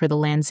 article for the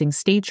Lansing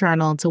State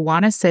Journal,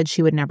 DeJuana said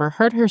she would never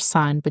hurt her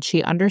son, but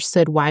she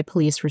understood why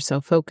police were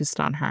so focused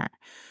on her.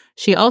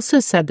 She also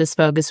said this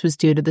focus was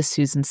due to the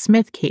Susan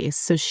Smith case,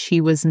 so she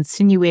was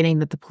insinuating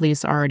that the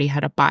police already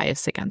had a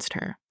bias against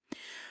her.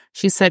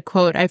 She said,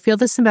 quote, "I feel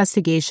this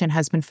investigation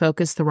has been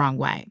focused the wrong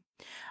way.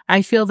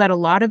 I feel that a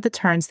lot of the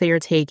turns they are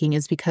taking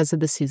is because of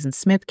the Susan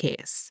Smith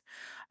case.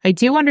 I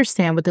do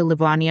understand what the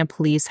Livonia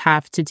police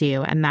have to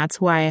do, and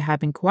that's why I have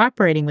been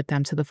cooperating with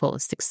them to the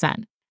fullest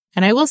extent."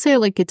 And I will say,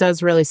 it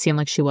does really seem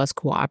like she was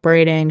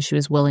cooperating. She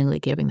was willingly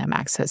giving them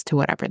access to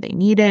whatever they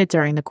needed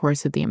during the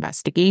course of the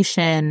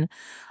investigation.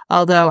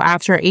 Although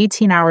after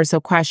 18 hours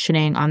of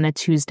questioning on the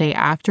Tuesday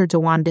after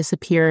DeJuan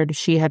disappeared,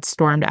 she had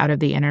stormed out of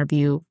the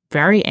interview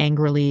very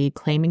angrily,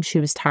 claiming she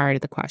was tired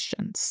of the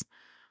questions.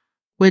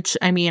 Which,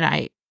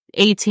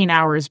 18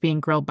 hours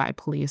being grilled by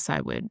police,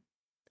 I would...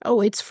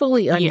 Oh, it's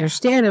fully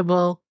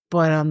understandable.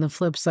 But on the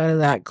flip side of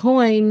that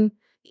coin,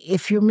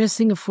 if you're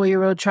missing a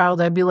 4-year-old child,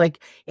 I'd be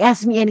like,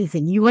 ask me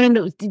anything. You want to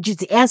know?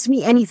 Just ask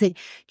me anything.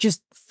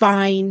 Just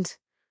find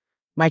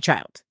my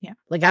child. Yeah.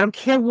 I don't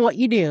care what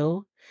you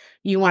do.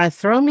 You want to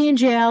throw me in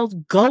jail?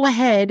 Go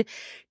ahead.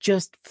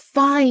 Just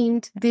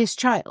find this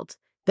child.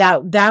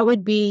 That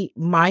would be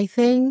my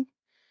thing.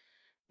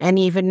 And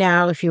even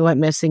now, if you went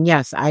missing,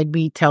 yes, I'd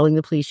be telling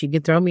the police, you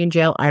could throw me in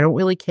jail. I don't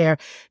really care.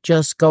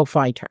 Just go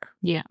find her.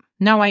 Yeah.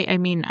 No,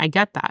 I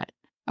get that.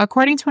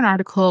 According to an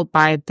article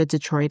by the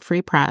Detroit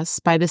Free Press,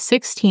 by the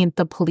 16th,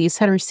 the police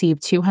had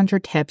received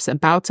 200 tips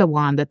about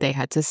DeJuan that they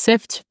had to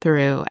sift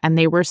through, and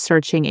they were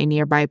searching a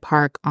nearby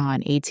park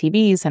on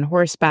ATVs and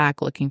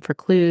horseback looking for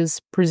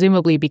clues,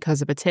 presumably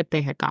because of a tip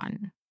they had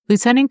gotten.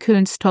 Lieutenant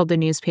Kuntz told the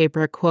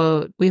newspaper,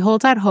 quote, "We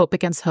hold out hope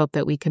against hope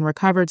that we can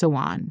recover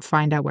DeJuan,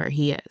 find out where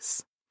he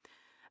is."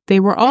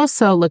 They were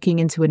also looking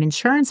into an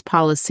insurance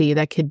policy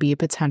that could be a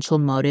potential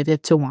motive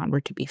if DeJuan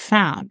were to be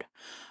found.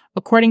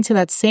 According to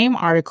that same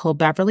article,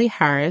 Beverly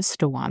Harris,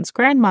 DeJuan's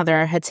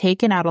grandmother, had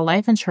taken out a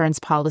life insurance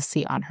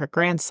policy on her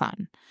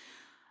grandson.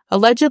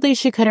 Allegedly,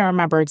 she couldn't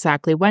remember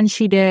exactly when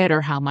she did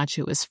or how much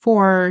it was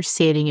for,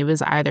 stating it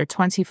was either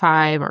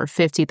 $25,000 or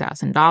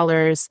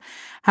 $50,000.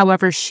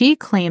 However, she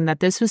claimed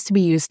that this was to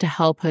be used to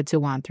help put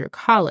DeJuan through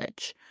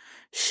college.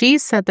 She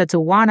said that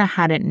DeJuana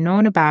hadn't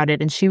known about it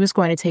and she was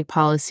going to take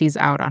policies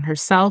out on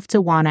herself,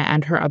 DeJuana,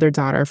 and her other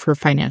daughter for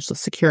financial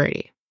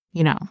security.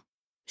 You know,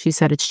 she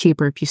said it's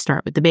cheaper if you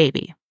start with the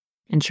baby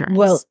insurance.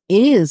 Well,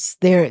 it is.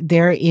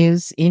 There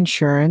is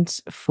insurance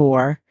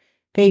for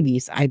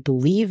babies. I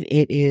believe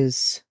it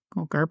is.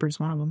 Well, Gerber's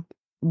one of them.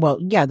 Well,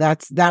 yeah,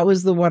 that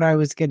was the one I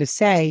was going to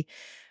say.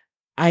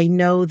 I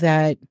know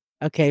that,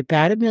 okay,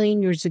 about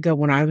 1,000,000 years ago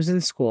when I was in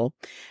school,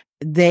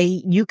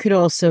 you could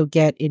also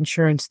get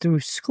insurance through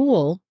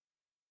school.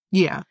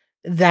 Yeah.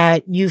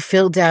 That you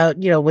filled out,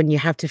 when you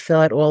have to fill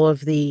out all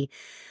of the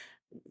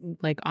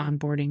like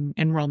onboarding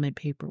enrollment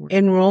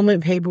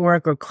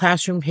paperwork or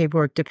classroom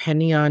paperwork,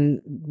 depending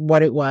on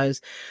what it was.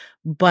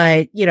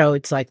 But,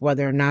 it's like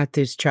whether or not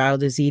this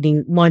child is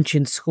eating lunch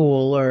in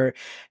school or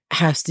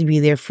has to be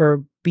there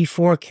for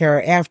before care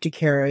or after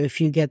care.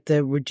 If you get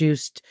the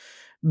reduced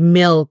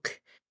milk,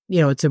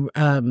 it's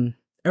a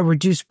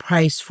reduced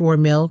price for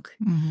milk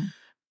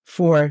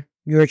for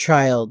your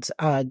child,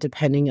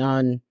 depending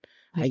on,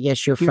 I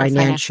guess, your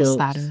financial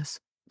status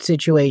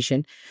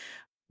situation.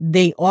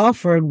 They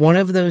offered one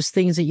of those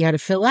things that you had to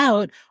fill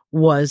out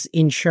was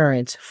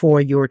insurance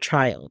for your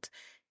child.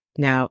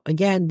 Now,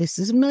 again, this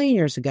is 1,000,000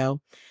 years ago,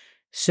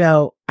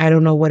 so I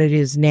don't know what it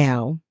is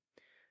now,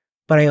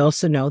 but I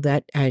also know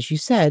that, as you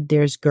said,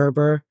 there's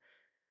Gerber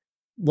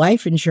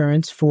life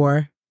insurance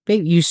for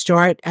baby. You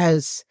start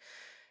as,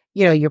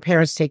 your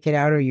parents take it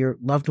out or your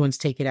loved ones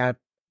take it out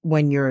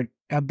when you're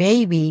a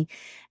baby,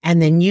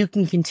 and then you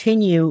can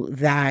continue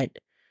that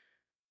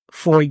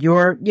for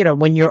your,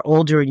 when you're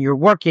older and you're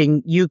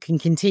working, you can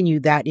continue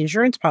that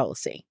insurance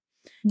policy.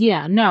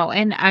 Yeah, no,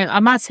 and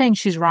I'm not saying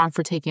she's wrong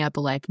for taking out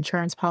the life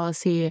insurance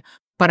policy,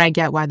 but I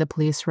get why the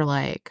police were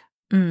like,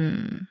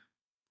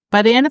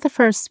 By the end of the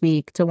first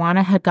week,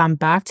 DeJuana had gone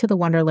back to the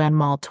Wonderland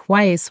Mall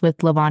twice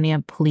with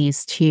Livonia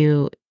police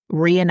to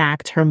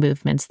reenact her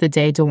movements the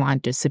day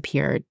DeJuan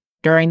disappeared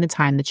during the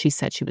time that she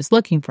said she was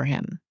looking for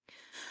him.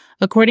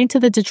 According to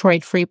the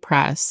Detroit Free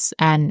Press,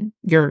 and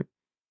you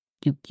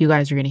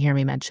guys are going to hear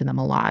me mention them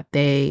a lot,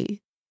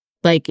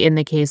 like in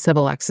the case of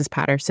Alexis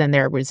Patterson,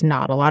 there was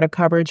not a lot of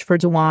coverage for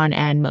DeJuan,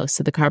 and most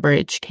of the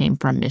coverage came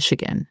from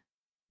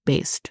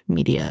Michigan-based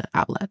media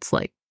outlets.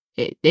 Like,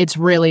 it's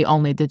really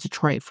only the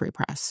Detroit Free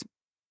Press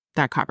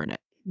that covered it.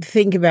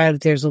 Think about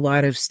it. There's a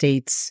lot of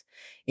states.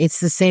 It's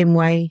the same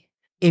way.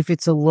 If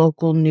it's a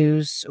local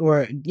news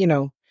or,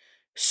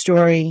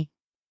 story,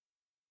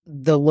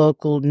 the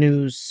local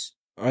news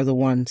are the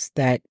ones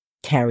that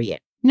carry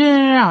it.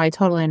 No. I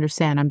totally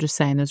understand. I'm just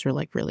saying those are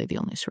like really the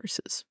only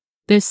sources.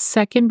 This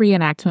second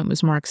reenactment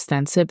was more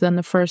extensive than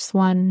the first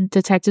one.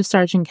 Detective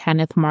Sergeant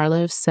Kenneth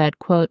Marlowe said,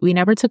 quote, "We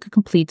never took a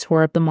complete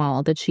tour of the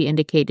mall that she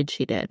indicated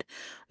she did.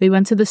 We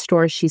went to the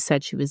stores she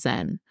said she was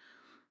in.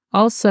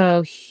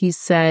 Also, he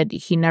said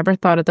he never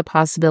thought of the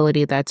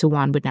possibility that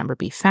DeJuan would never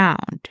be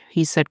found.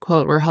 He said,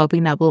 quote, "We're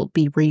hoping that we'll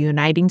be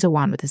reuniting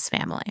DeJuan with his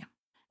family."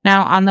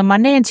 Now, on the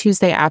Monday and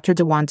Tuesday after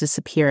DeJuan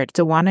disappeared,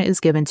 DeJuana is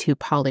given 2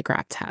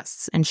 polygraph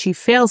tests, and she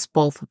fails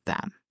both of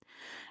them.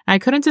 I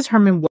couldn't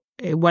determine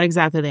what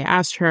exactly they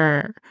asked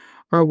her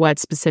or what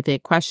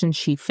specific questions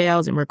she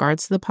failed in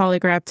regards to the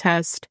polygraph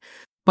test,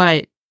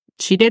 but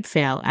she did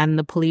fail, and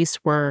the police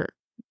were,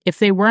 if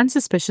they weren't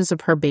suspicious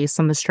of her based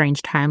on the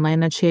strange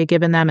timeline that she had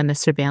given them and the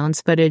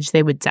surveillance footage,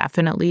 they would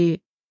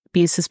definitely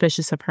be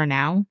suspicious of her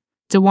now.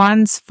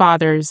 DeJuan's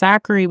father,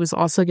 Zachary, was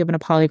also given a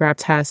polygraph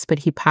test, but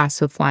he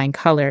passed with flying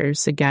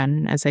colors.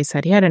 Again, as I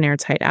said, he had an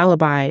airtight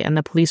alibi, and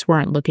the police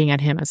weren't looking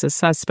at him as a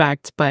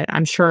suspect, but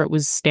I'm sure it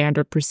was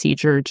standard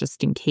procedure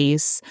just in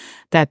case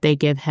that they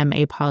give him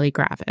a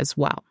polygraph as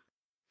well.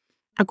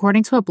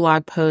 According to a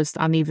blog post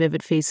on the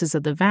Vivid Faces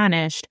of the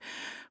Vanished,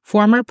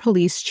 former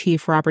police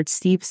chief Robert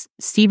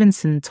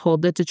Stevenson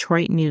told the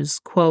Detroit News,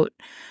 quote,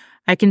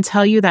 "I can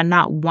tell you that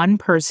not one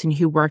person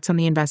who worked on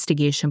the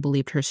investigation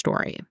believed her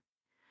story."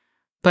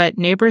 But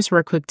neighbors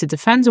were quick to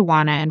defend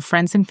DeJuana, and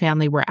friends and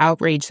family were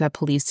outraged that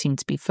police seemed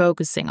to be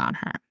focusing on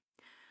her.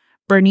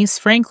 Bernice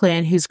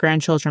Franklin, whose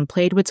grandchildren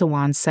played with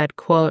DeJuan, said,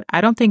 quote, "I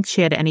don't think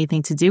she had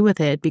anything to do with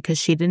it because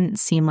she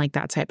didn't seem like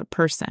that type of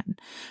person.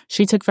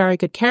 She took very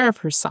good care of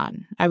her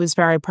son. I was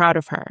very proud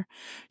of her.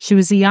 She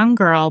was a young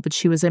girl, but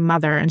she was a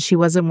mother, and she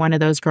wasn't one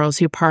of those girls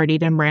who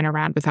partied and ran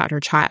around without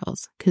her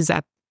child," because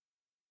at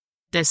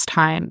this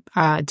time,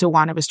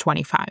 DeJuana was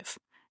 25.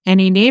 And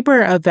a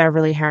neighbor of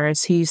Beverly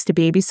Harris, who used to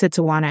babysit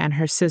DeJuana and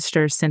her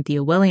sister,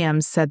 Cynthia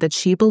Williams, said that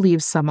she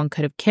believes someone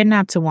could have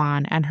kidnapped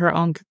DeJuan and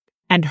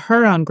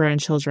her own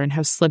grandchildren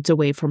have slipped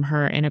away from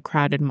her in a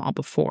crowded mall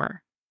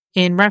before.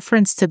 In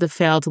reference to the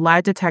failed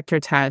lie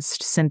detector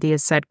test, Cynthia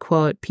said,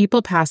 quote,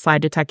 "People pass lie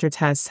detector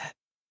tests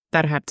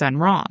that have done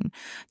wrong.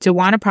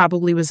 DeJuana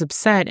probably was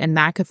upset, and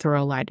that could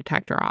throw a lie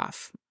detector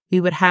off."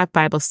 We would have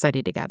Bible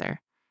study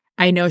together.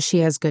 I know she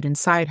has good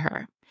inside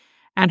her.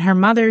 And her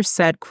mother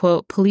said,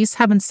 quote, police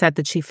haven't said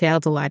that she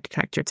failed a lie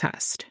detector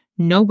test.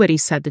 Nobody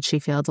said that she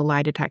failed a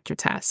lie detector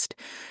test.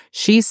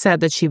 She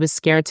said that she was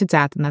scared to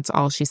death, and that's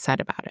all she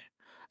said about it.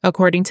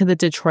 According to the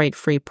Detroit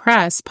Free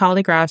Press,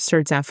 polygraphs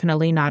are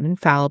definitely not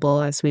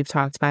infallible, as we've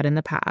talked about in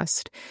the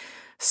past.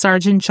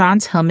 Sergeant John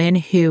Tillman,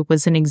 who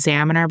was an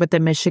examiner with the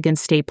Michigan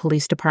State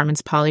Police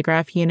Department's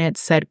polygraph unit,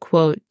 said,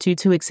 quote, due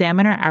to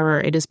examiner error,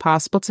 it is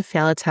possible to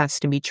fail a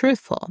test and be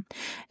truthful.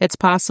 It's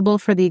possible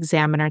for the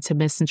examiner to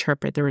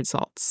misinterpret the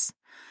results.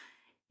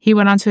 He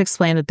went on to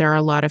explain that there are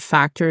a lot of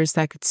factors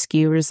that could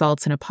skew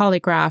results in a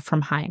polygraph,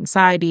 from high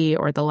anxiety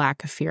or the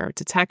lack of fear of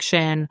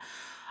detection.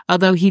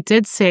 Although he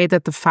did say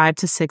that the 5,000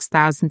 to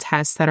 6,000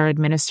 tests that are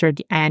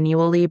administered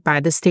annually by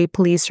the state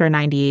police are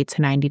 98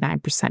 to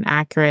 99%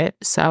 accurate.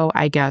 So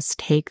I guess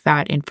take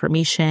that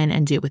information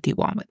and do what you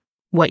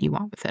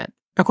want with it.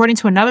 According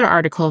to another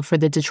article for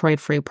the Detroit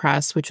Free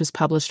Press, which was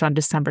published on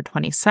December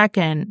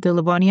 22nd, the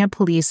Livonia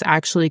police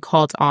actually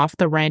called off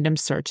the random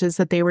searches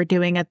that they were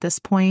doing at this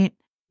point,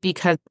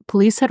 because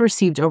police had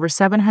received over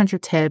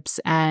 700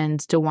 tips and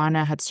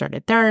Dawana had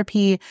started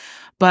therapy.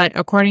 But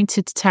according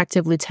to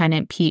Detective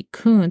Lieutenant Pete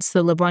Kuntz,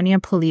 the Livonia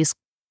police,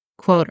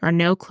 quote, are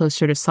no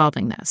closer to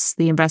solving this.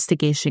 The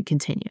investigation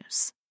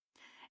continues.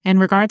 In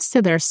regards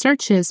to their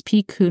searches,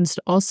 Pete Kuntz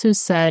also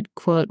said,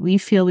 quote, we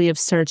feel we have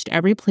searched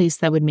every place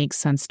that would make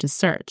sense to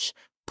search.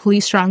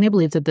 Police strongly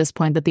believed at this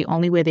point that the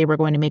only way they were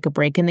going to make a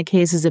break in the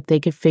case is if they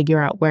could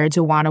figure out where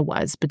Dawana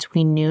was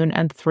between noon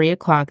and 3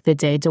 o'clock the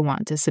day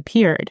Dawana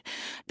disappeared.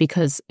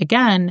 Because,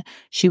 again,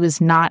 she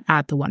was not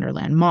at the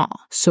Wonderland Mall.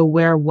 So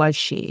where was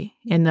she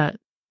in that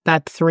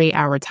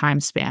 3-hour time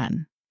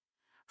span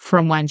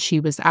from when she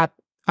was at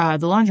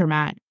the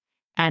laundromat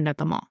and at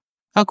the mall?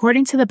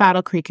 According to the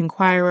Battle Creek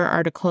Inquirer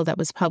article that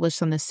was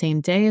published on the same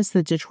day as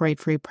the Detroit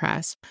Free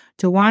Press,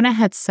 Dawana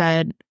had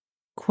said,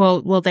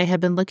 quote, well, they have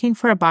been looking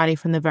for a body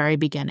from the very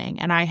beginning,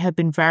 and I have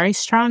been very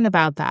strong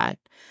about that.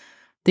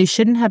 They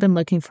shouldn't have been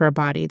looking for a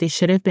body. They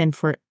should have been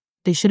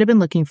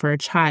looking for a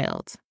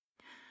child.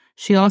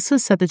 She also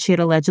said that she had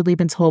allegedly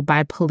been told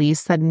by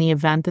police that in the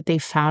event that they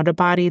found a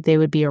body, they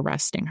would be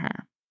arresting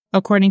her.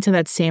 According to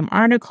that same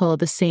article,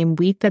 the same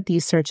week that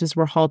these searches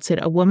were halted,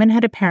 a woman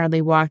had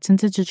apparently walked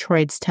into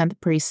Detroit's 10th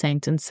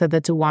precinct and said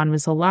that Dawana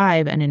was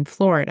alive and in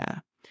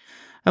Florida.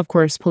 Of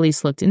course,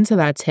 police looked into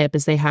that tip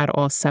as they had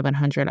all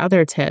 700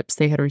 other tips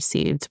they had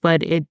received,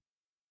 but it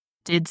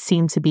did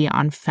seem to be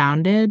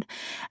unfounded.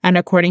 And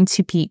according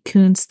to Pete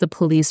Kuntz, the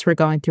police were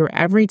going through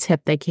every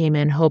tip that came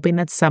in, hoping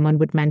that someone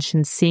would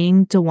mention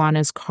seeing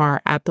Dawana's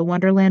car at the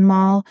Wonderland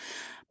Mall,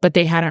 but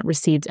they hadn't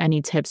received any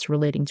tips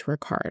relating to her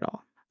car at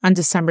all. On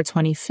December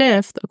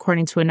 25th,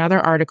 according to another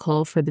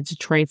article for the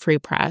Detroit Free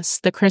Press,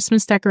 the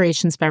Christmas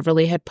decorations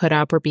Beverly had put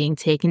up were being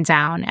taken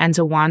down and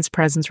Dawana's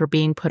presents were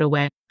being put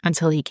away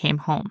until he came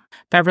home.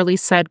 Beverly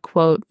said,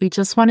 quote, we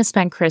just want to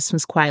spend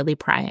Christmas quietly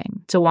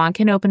praying. Dawana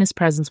can open his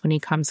presents when he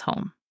comes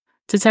home.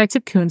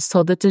 Detective Kuntz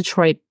told the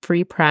Detroit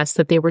Free Press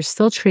that they were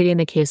still treating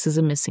the case as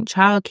a missing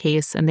child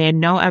case and they had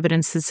no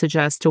evidence to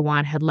suggest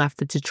Dawana had left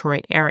the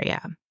Detroit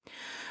area.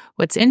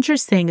 What's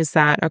interesting is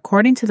that,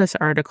 according to this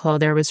article,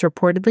 there was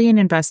reportedly an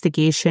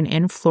investigation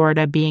in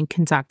Florida being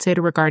conducted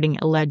regarding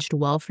alleged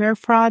welfare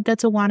fraud that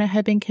Dawana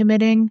had been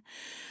committing.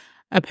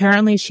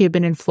 Apparently, she had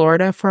been in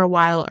Florida for a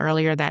while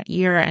earlier that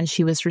year, and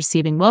she was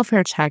receiving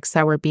welfare checks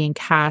that were being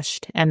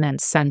cashed and then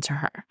sent to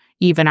her,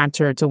 even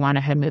after Dawana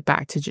had moved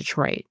back to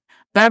Detroit.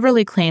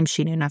 Beverly claims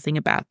she knew nothing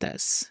about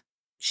this.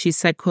 She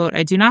said, quote,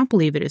 I do not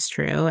believe it is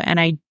true, and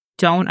I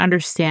don't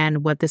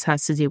understand what this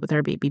has to do with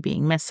our baby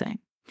being missing.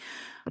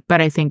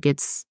 But I think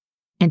it's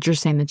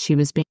interesting that she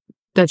was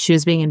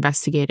being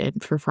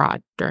investigated for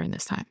fraud during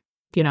this time,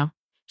 you know?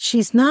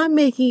 She's not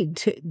making...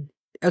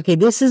 Okay,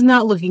 this is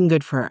not looking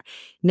good for her.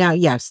 Now,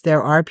 yes,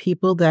 there are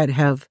people that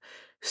have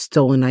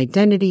stolen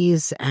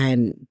identities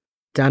and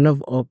done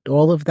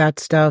all of that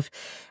stuff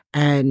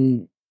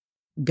and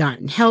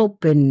gotten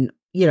help and,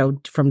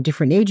 from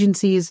different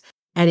agencies,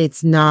 and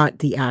it's not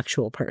the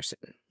actual person.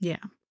 Yeah.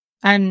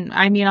 And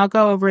I mean, I'll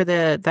go over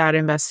that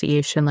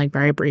investigation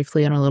very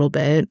briefly in a little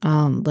bit,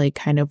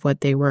 kind of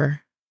what they were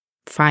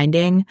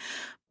finding,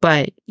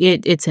 but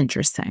it's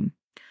interesting.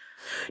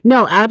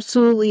 No,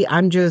 absolutely.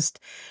 I'm just,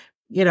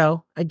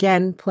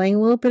 again, playing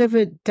a little bit of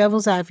a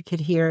devil's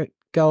advocate here,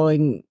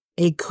 going,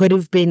 it could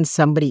have been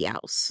somebody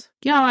else.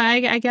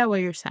 I get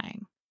what you're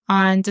saying.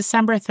 On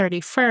December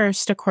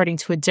 31st, according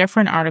to a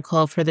different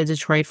article for the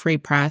Detroit Free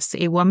Press,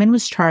 a woman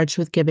was charged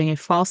with giving a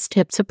false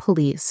tip to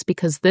police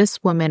because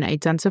this woman,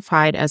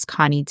 identified as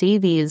Connie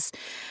Davies,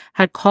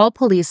 had called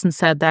police and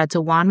said that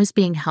Dawana was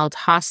being held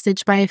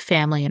hostage by a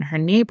family in her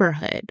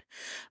neighborhood.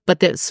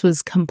 But this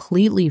was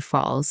completely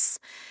false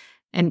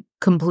and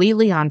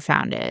completely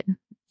unfounded.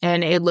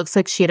 And it looks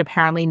like she had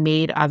apparently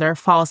made other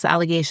false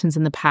allegations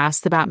in the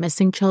past about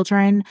missing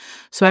children.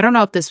 So I don't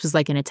know if this was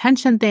an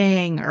attention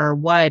thing or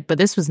what, but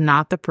this was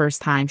not the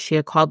first time she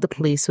had called the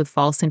police with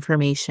false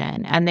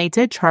information. And they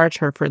did charge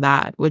her for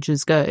that, which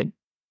is good.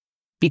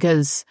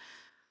 Because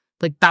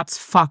Like, that's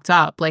fucked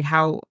up. Like,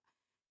 how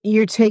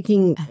you're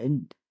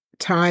taking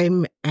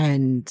time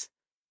and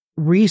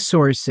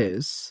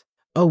resources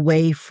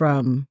away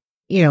from,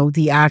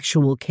 the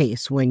actual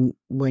case when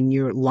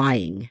you're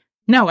lying.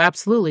 No,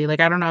 absolutely. Like,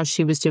 I don't know if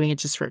she was doing it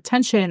just for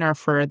attention or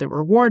for the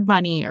reward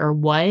money or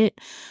what,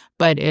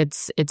 but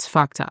it's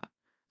fucked up.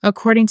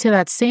 According to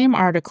that same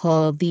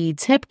article, the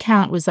tip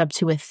count was up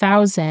to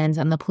 1,000,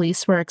 and the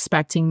police were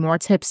expecting more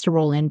tips to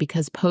roll in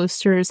because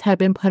posters had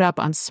been put up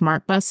on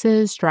smart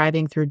buses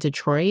driving through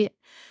Detroit.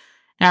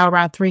 Now,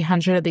 around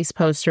 300 of these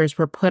posters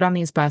were put on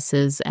these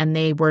buses, and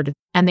they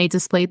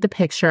displayed the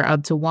picture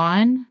of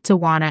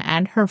Tawana,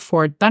 and her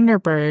Ford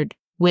Thunderbird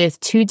with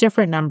 2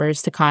 different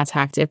numbers to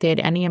contact if they had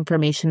any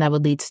information that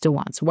would lead to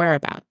Tawan's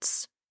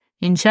whereabouts.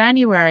 In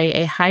January,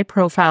 a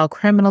high-profile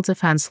criminal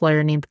defense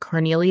lawyer named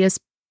Cornelius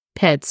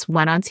Pitts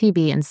went on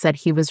TV and said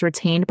he was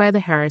retained by the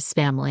Harris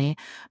family,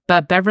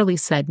 but Beverly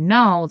said,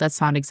 no,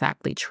 that's not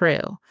exactly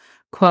true.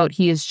 Quote,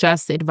 he is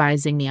just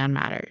advising me on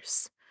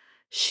matters.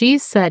 She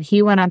said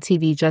he went on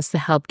TV just to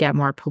help get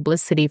more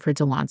publicity for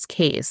DeWan's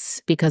case,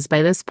 because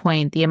by this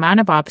point, the amount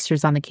of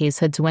officers on the case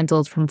had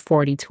dwindled from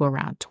 40 to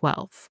around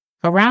 12.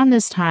 Around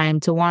this time,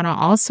 Tawana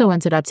also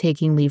ended up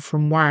taking leave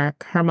from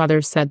work. Her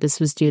mother said this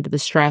was due to the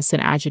stress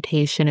and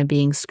agitation of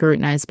being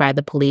scrutinized by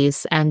the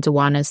police, and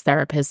Tawana's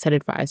therapist had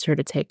advised her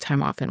to take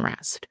time off and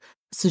rest.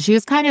 So she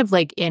was kind of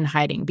like in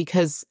hiding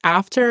because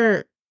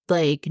after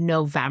like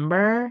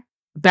November,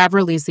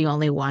 Beverly's the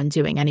only one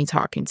doing any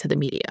talking to the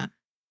media,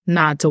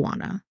 not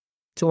Tawana.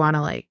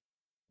 Tawana like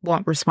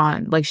won't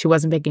respond. Like she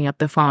wasn't picking up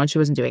the phone. She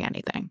wasn't doing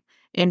anything.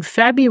 In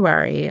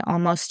February,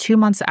 almost 2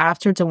 months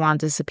after DeWan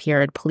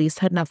disappeared, police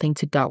had nothing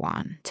to go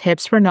on.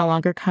 Tips were no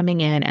longer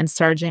coming in, and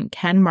Sergeant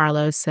Ken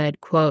Marlowe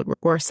said, quote,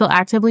 we're still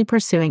actively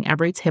pursuing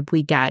every tip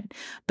we get,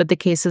 but the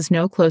case is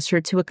no closer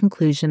to a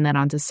conclusion than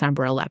on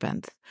December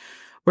 11th.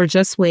 We're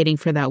just waiting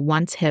for that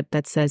one tip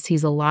that says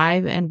he's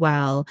alive and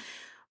well,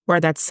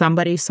 or that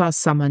somebody saw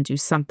someone do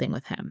something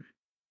with him.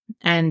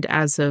 And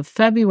as of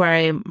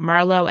February,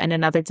 Marlowe and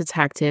another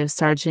detective,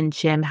 Sergeant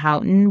Jim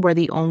Houghton, were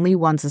the only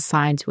ones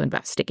assigned to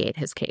investigate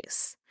his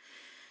case.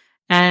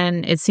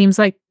 And it seems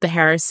like the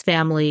Harris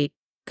family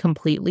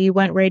completely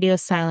went radio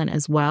silent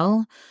as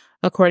well.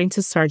 According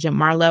to Sergeant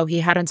Marlowe, he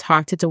hadn't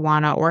talked to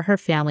Tawana or her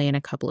family in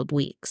a couple of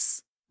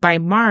weeks. By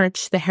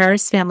March, the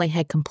Harris family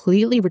had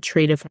completely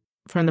retreated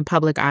from the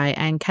public eye,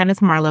 and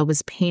Kenneth Marlowe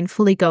was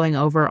painfully going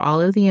over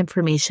all of the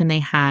information they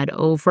had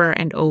over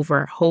and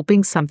over,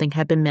 hoping something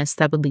had been missed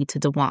that would lead to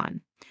DeWan.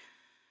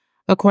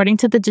 According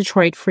to the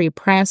Detroit Free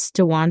Press,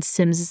 DeWan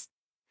Sims'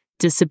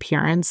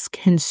 disappearance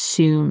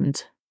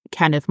consumed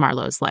Kenneth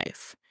Marlowe's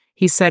life.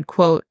 He said,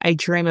 quote, I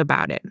dream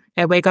about it.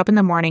 I wake up in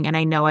the morning and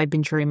I know I've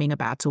been dreaming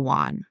about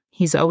DeWan.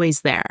 He's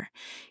always there.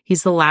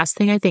 He's the last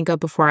thing I think of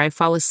before I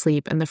fall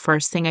asleep and the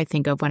first thing I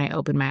think of when I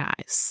open my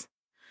eyes.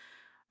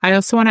 I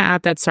also want to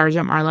add that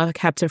Sergeant Marlowe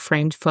kept a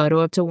framed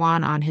photo of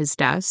DeWan on his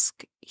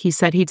desk. He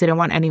said he didn't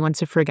want anyone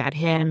to forget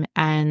him,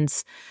 and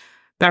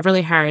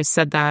Beverly Harris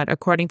said that,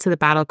 according to the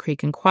Battle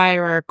Creek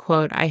Enquirer,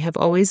 quote, I have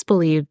always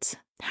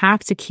have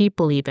to keep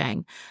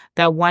believing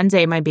that one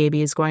day my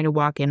baby is going to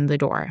walk in the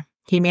door.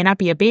 He may not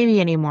be a baby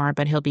anymore,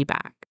 but he'll be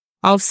back.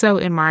 Also,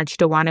 in March,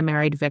 DeWan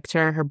married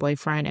Victor, her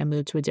boyfriend, and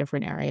moved to a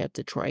different area of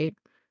Detroit.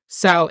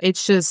 So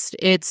it's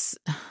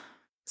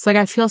like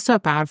I feel so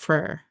bad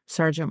for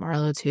Sergeant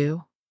Marlowe,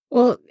 too.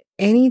 Well,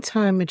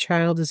 anytime a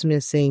child is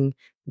missing,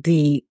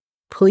 the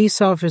police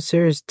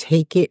officers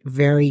take it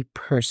very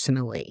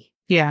personally.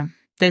 Yeah.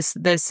 This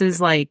is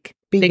like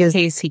the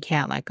case he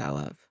can't let go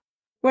of.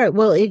 Right.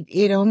 Well,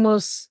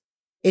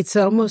 it's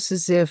almost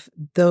as if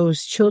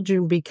those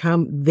children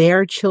become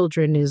their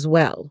children as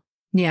well.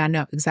 Yeah,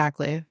 no,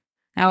 exactly.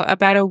 Now,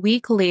 about a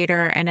week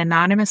later, an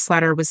anonymous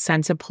letter was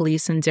sent to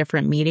police and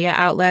different media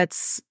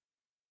outlets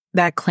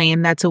that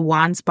claimed that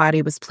DeWan's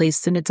body was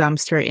placed in a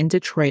dumpster in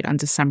Detroit on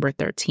December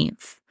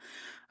 13th.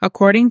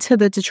 According to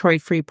the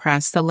Detroit Free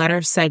Press, the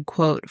letter said,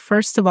 quote,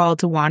 first of all,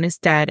 DeWan is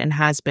dead and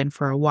has been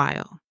for a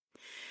while.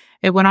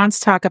 It went on to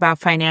talk about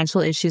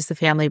financial issues the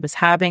family was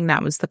having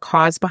that was the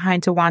cause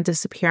behind DeWan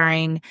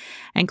disappearing,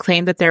 and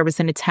claimed that there was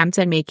an attempt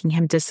at making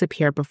him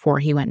disappear before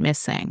he went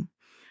missing.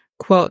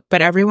 Quote,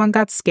 but everyone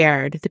got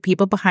scared. The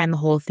people behind the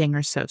whole thing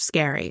are so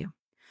scary.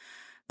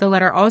 The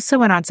letter also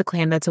went on to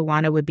claim that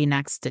Tawana would be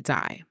next to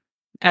die.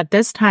 At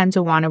this time,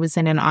 Tawana was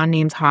in an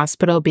unnamed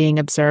hospital being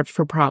observed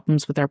for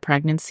problems with her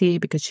pregnancy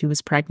because she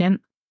was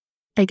pregnant.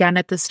 Again,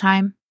 at this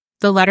time,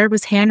 the letter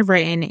was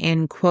handwritten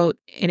in, quote,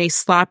 in a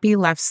sloppy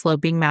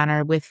left-sloping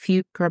manner with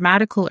few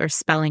grammatical or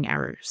spelling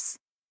errors.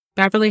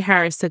 Beverly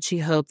Harris said she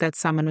hoped that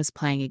someone was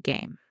playing a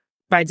game.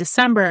 By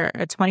December,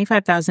 a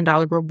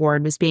 $25,000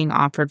 reward was being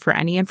offered for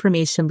any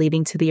information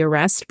leading to the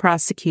arrest,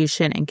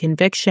 prosecution, and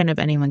conviction of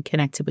anyone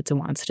connected with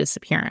DeWan's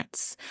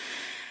disappearance.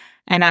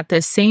 And at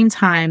the same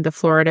time, the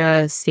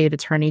Florida State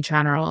Attorney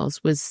General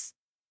was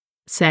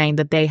saying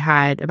that they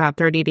had about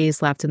 30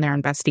 days left in their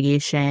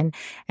investigation,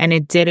 and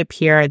it did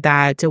appear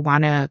that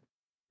DeWan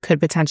could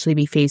potentially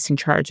be facing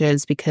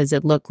charges because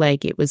it looked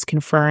like it was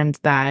confirmed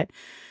that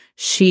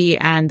She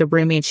and the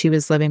roommate she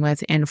was living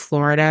with in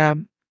Florida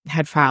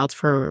had filed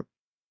for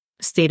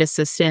state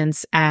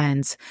assistance,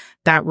 and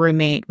that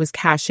roommate was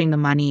cashing the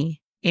money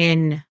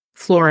in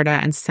Florida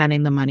and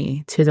sending the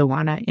money to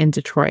Dawana in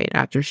Detroit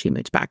after she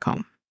moved back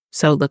home.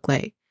 So it looked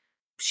like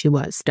she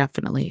was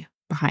definitely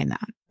behind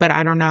that. But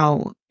I don't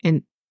know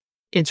in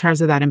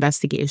terms of that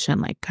investigation,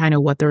 like kind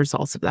of what the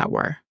results of that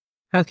were.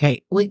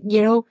 Okay.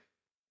 Well,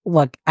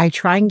 look, I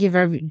try and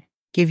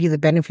give you the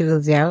benefit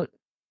of the doubt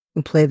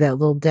and play that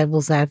little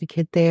devil's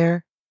advocate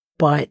there.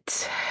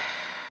 But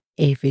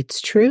if it's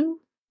true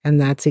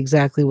and that's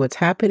exactly what's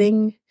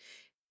happening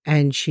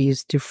and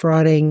she's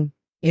defrauding,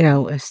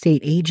 a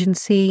state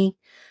agency,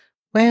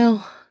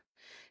 well,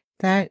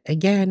 that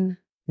again,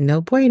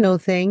 no bueno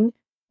thing.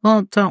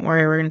 Well, don't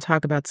worry. We're going to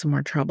talk about some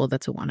more trouble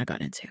that Dawana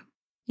got into.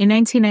 In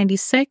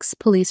 1996,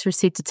 police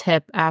received a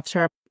tip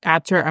after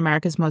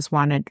America's Most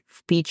Wanted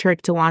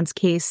featured Dawan's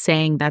case,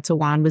 saying that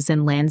Dawan was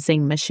in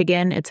Lansing,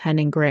 Michigan,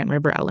 attending Grand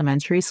River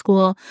Elementary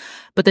School.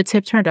 But the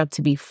tip turned out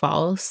to be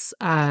false.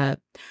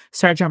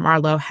 Sergeant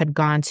Marlowe had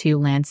gone to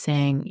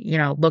Lansing,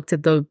 looked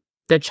at the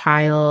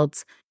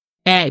child,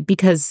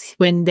 because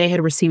when they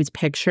had received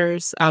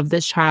pictures of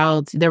this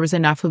child, there was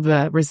enough of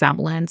a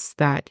resemblance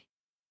that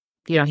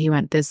he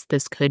went,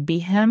 this could be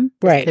him.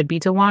 This Right. could be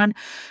Dawan.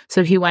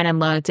 So he went and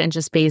looked, and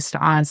just based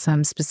on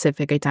some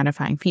specific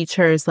identifying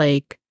features,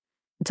 like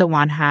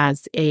Dawan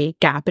has a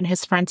gap in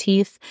his front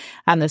teeth,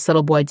 and this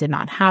little boy did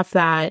not have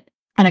that.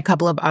 And a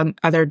couple of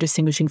other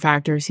distinguishing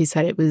factors. He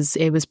said it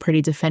was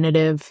pretty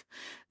definitive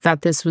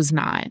that this was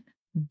not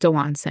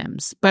Dawan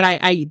Sims. But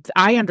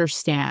I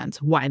understand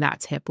why that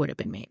tip would have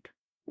been made.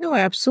 No,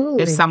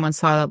 absolutely. If someone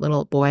saw that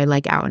little boy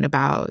like out and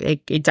about,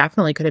 it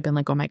definitely could have been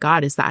like, oh my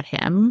God, is that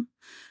him?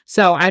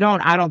 So I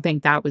don't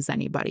think that was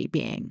anybody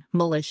being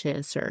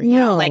malicious or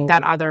like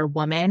that other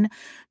woman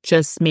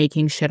just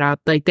making shit up.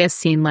 Like this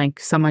seemed like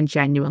someone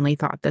genuinely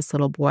thought this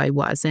little boy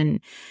was. And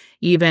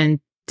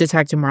even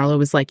Detective Marlowe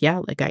was like,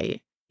 yeah,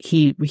 like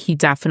he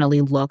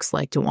definitely looks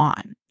like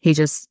Dawan. He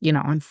just,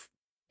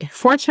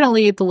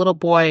 fortunately the little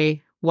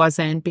boy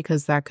wasn't,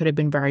 because that could have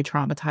been very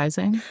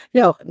traumatizing.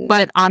 No.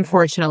 But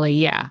unfortunately,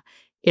 yeah,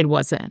 it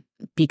wasn't,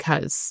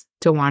 because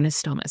Dawan is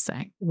still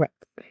missing. Right.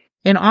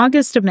 In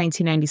August of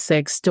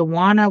 1996,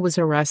 Dawana was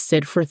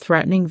arrested for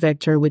threatening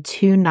Victor with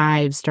 2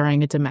 knives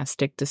during a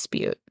domestic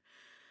dispute.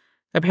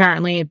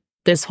 Apparently,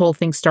 this whole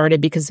thing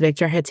started because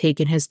Victor had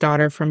taken his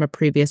daughter from a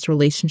previous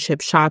relationship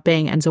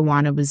shopping, and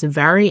Dawana was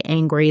very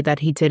angry that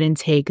he didn't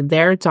take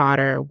their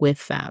daughter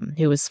with them,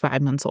 who was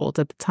 5 months old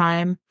at the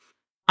time.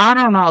 I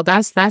don't know.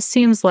 That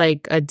seems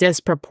like a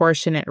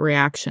disproportionate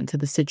reaction to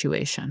the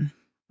situation.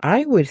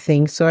 I would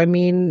think so. I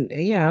mean,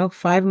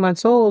 5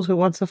 months old. Who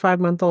wants a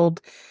 5-month-old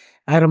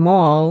at a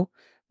mall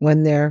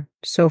when they're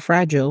so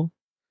fragile?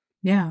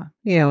 Yeah.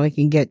 It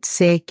can get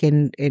sick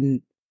and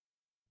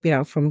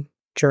from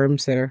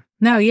germs that are.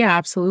 No, yeah,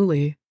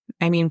 absolutely.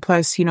 I mean,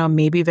 plus,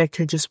 maybe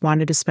Victor just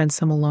wanted to spend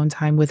some alone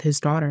time with his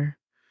daughter.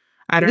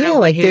 I don't know.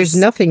 Like there's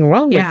nothing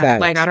wrong with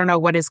that. Like, I don't know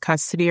what his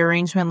custody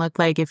arrangement looked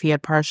like, if he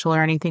had partial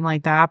or anything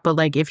like that. But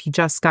like, if he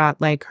just got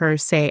like her,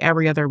 say,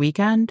 every other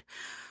weekend,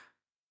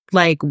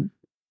 like,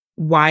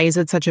 why is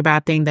it such a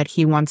bad thing that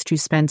he wants to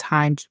spend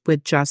time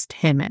with just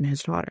him and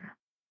his daughter?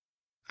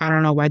 I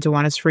don't know why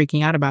Dawana's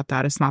freaking out about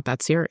that. It's not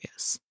that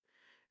serious.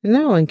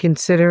 No, and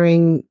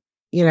considering,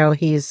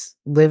 he's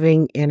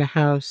living in a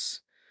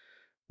house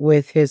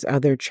with his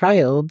other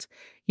child,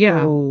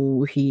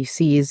 who he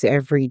sees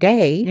every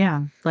day.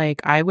 Yeah,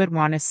 like I would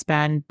want to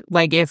spend,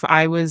 like if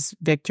I was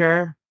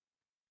Victor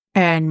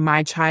and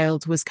my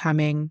child was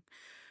coming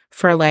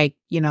for like,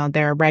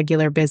 their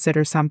regular visit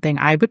or something,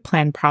 I would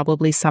plan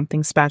probably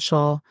something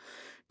special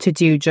to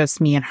do just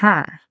me and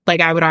her.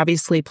 Like I would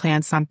obviously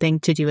plan something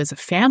to do as a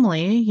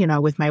family,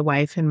 with my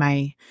wife and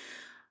my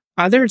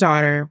other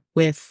daughter,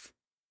 with,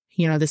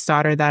 this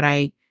daughter that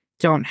I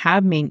don't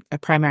have a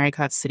primary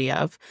custody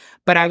of,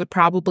 but I would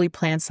probably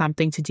plan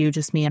something to do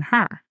just me and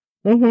her,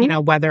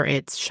 whether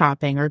it's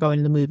shopping or going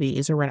to the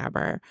movies or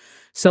whatever.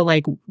 So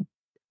like,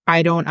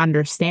 I don't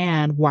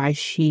understand why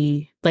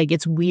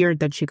it's weird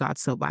that she got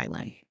so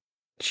violent.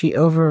 She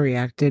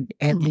overreacted,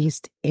 at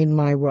least in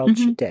my world,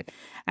 she did.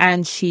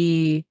 And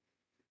she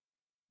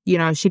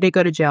did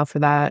go to jail for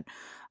that.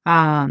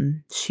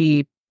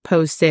 She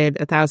posted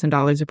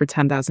 $1,000 of her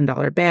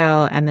 $10,000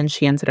 bail, and then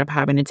she ended up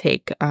having to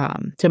take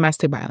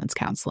domestic violence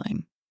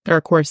counseling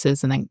or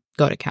courses and then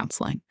go to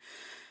counseling.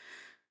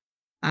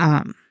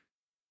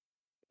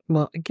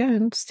 Well,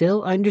 again,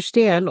 still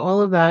understand all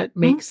of that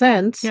makes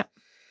sense. Yeah.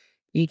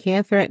 You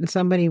can't threaten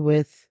somebody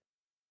with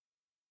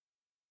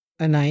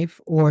a knife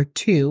or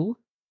 2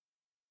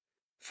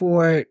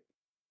 for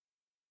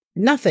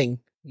nothing.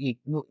 You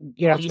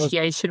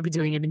shouldn't be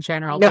doing it in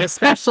general, but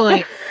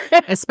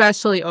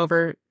especially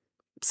over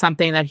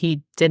something that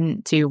he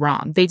didn't do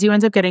wrong. They do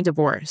end up getting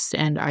divorced,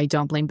 and I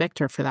don't blame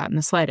Victor for that in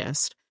the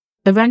slightest.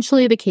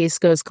 Eventually, the case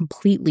goes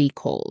completely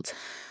cold.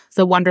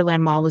 The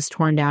Wonderland Mall was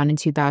torn down in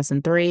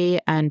 2003,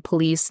 and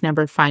police,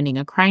 never finding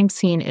a crime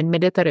scene,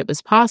 admitted that it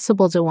was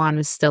possible DeJuan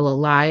was still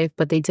alive,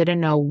 but they didn't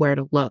know where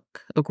to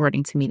look,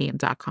 according to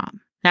Medium.com.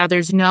 Now,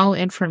 there's no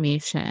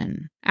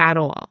information at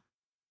all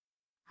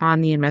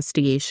on the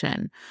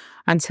investigation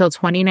until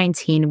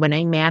 2019, when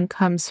a man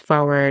comes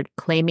forward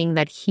claiming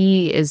that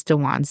he is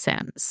DeJuan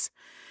Sims.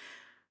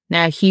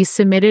 Now, he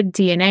submitted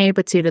DNA,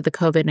 but due to the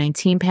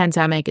COVID-19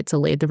 pandemic, it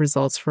delayed the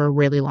results for a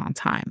really long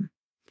time.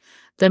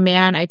 The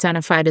man,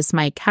 identified as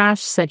Mike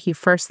Cash, said he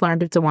first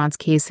learned of DeJuan's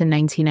case in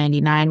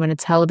 1999 when a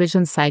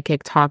television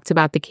psychic talked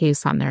about the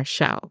case on their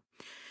show.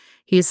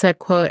 He said,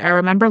 quote, "I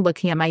remember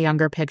looking at my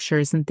younger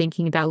pictures and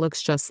thinking that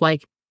looks just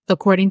like,"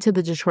 according to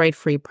the Detroit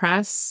Free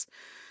Press,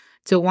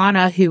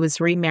 DeJuana, who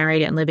was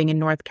remarried and living in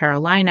North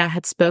Carolina,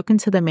 had spoken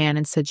to the man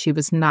and said she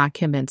was not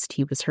convinced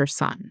he was her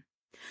son.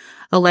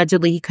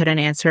 Allegedly, he couldn't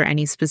answer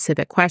any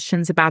specific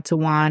questions about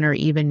DeJuan or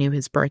even knew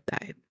his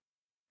birthday.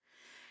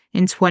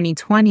 In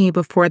 2020,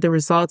 before the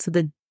results of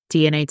the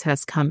DNA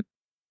test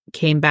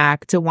came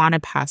back,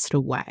 DeJuana passed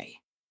away.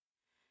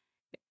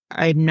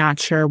 I'm not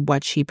sure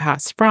what she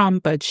passed from,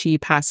 but she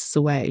passes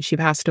away. She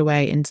passed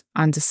away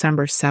on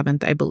December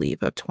 7th, I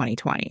believe, of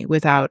 2020,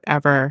 without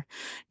ever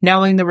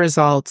knowing the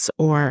results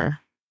or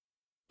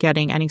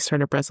getting any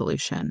sort of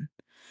resolution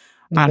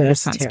on her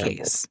son's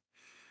case.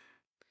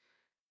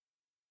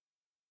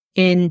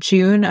 In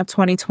June of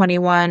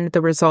 2021, the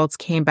results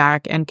came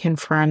back and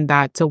confirmed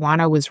that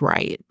DeJuana was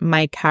right.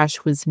 Mike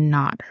Cash was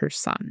not her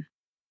son.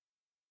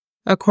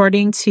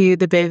 According to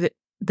the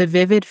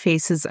Vivid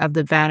Faces of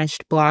the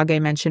Vanished blog I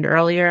mentioned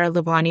earlier,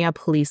 Livonia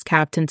Police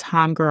Captain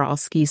Tom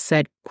Goralski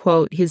said,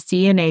 quote, "His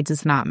DNA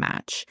does not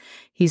match.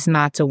 He's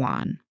not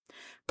DeJuan.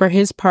 For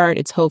his part,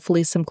 it's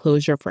hopefully some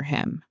closure for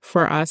him.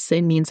 For us,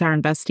 it means our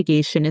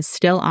investigation is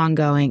still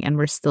ongoing and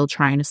we're still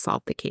trying to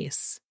solve the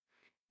case."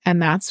 And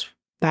that's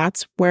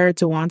where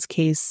DeJuan's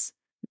case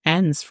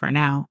ends for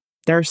now.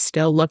 They're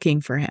still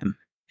looking for him.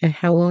 And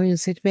how long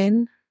has it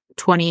been?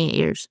 28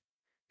 years.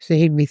 So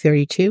he'd be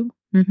 32?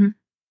 Mm-hmm.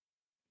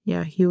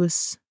 Yeah, he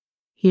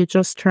had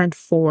just turned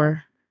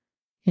 4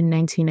 in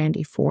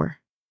 1994.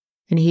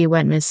 And he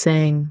went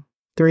missing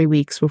 3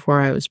 weeks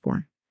before I was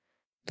born.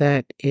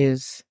 That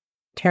is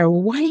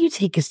terrible. Why do you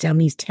take us down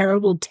these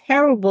terrible,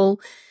 terrible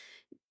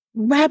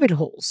rabbit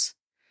holes?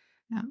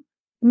 Yeah.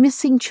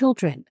 Missing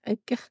children.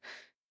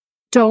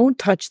 Don't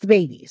touch the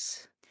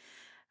babies.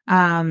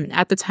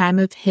 At the time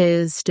of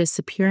his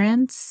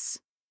disappearance,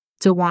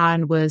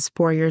 DeJuan was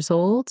 4 years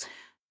old.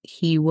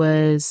 He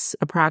was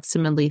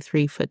approximately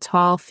 3 foot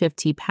tall,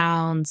 50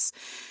 pounds,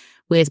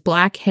 with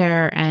black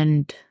hair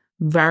and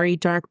very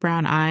dark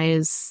brown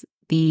eyes.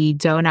 The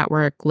Doe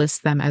Network lists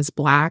them as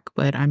black,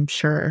 but I'm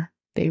sure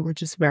they were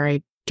just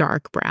very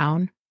dark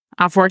brown.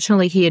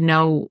 Unfortunately, he had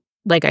no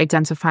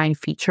identifying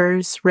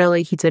features,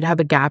 really. He did have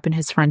a gap in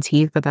his front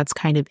teeth, but that's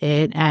kind of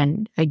it.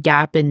 And a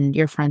gap in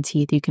your front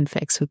teeth you can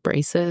fix with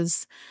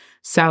braces.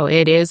 So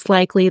it is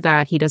likely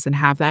that he doesn't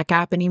have that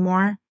gap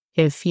anymore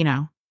if,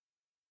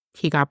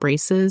 he got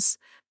braces.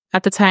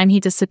 At the time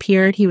he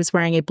disappeared, he was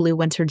wearing a blue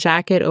winter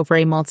jacket over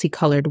a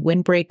multicolored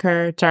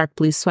windbreaker, dark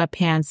blue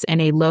sweatpants,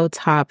 and a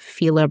low-top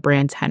Fila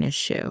brand tennis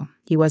shoe.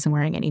 He wasn't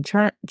wearing any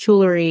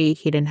jewelry.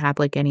 He didn't have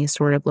any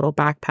sort of little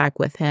backpack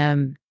with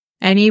him.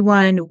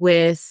 Anyone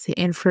with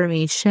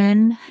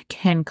information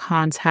can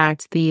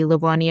contact the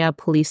Livonia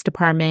Police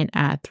Department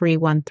at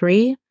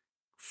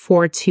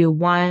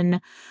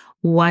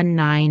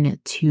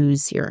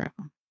 313-421-1920.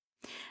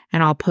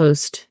 And I'll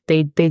post,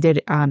 they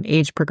did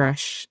age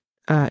progressed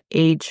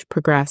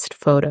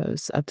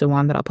photos of the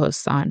one that I'll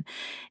post on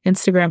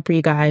Instagram for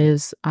you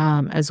guys,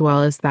 as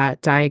well as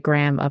that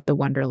diagram of the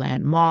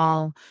Wonderland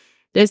Mall.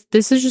 This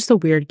is just a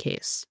weird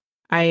case.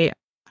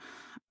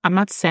 I'm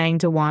not saying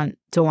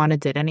DeJuana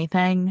did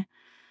anything,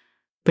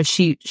 but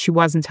she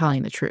wasn't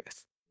telling the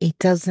truth. It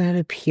does not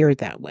appear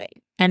that way.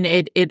 And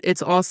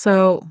it's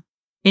also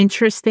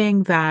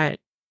interesting that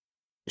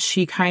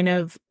she kind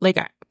of,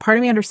 part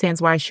of me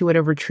understands why she would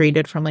have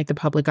retreated from, the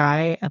public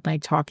eye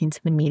and, talking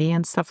to the media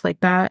and stuff like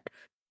that.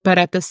 But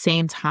at the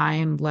same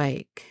time,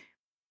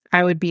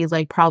 I would be,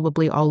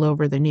 probably all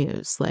over the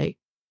news,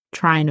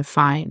 trying to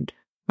find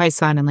my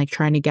son and,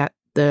 trying to get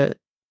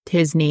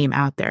his name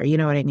out there. You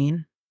know what I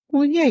mean?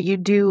 Well, yeah, you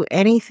do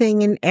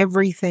anything and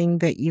everything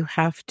that you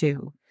have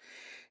to.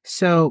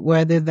 So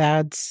whether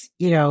that's,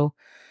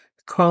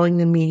 calling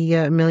the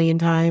media a million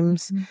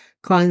times,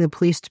 calling the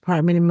police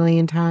department a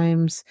million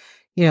times,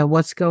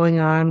 what's going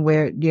on,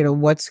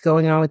 what's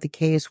going on with the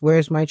case,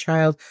 where's my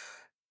child,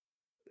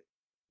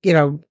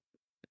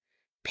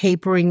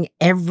 papering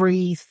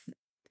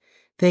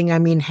everything. I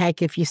mean,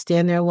 heck, if you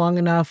stand there long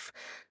enough,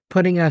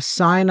 putting a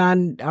sign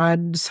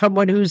on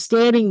someone who's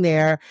standing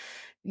there,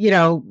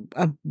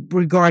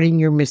 regarding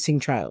your missing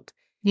child.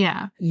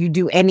 Yeah. You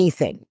do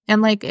anything.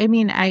 And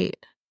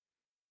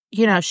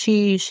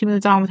she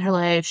moved on with her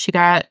life. She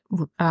got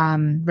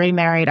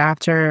remarried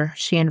after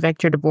she and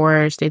Victor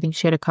divorced. I think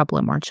she had a couple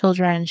of more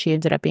children. She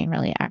ended up being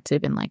really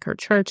active in her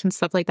church and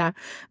stuff like that.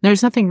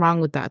 There's nothing wrong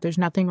with that. There's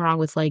nothing wrong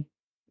with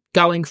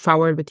going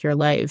forward with your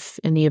life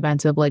in the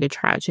event of like a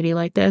tragedy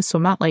like this. So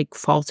I'm not like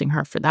faulting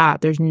her for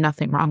that. There's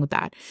nothing wrong with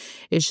that.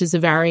 It's just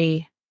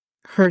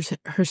her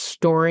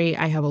story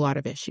I have a lot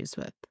of issues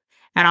with.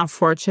 And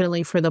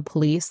unfortunately for the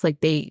police,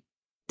 like they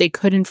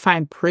couldn't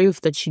find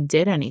proof that she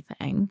did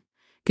anything.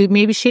 Cause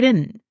maybe she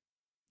didn't.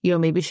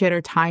 Maybe she had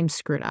her time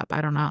screwed up. I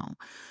don't know.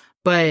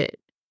 But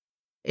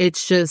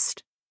it's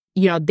just,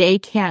 they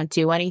can't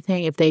do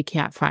anything if they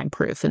can't find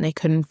proof, and they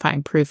couldn't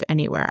find proof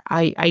anywhere.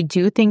 I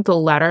do think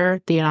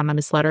the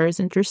anonymous letter is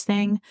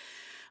interesting.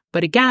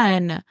 But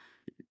again,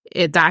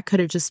 that could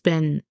have just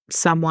been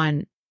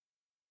someone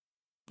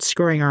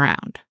screwing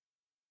around.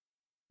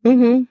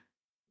 Mm-hmm.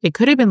 It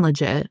could have been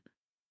legit,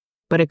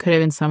 but it could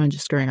have been someone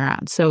just screwing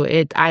around. So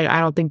I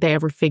don't think they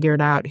ever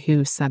figured out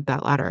who sent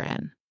that letter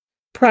in.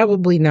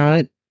 Probably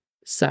not.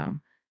 So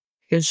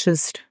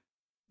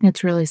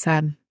it's really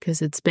sad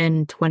because it's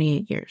been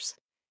 28 years.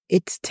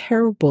 It's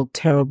terrible,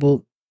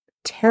 terrible,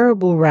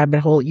 terrible rabbit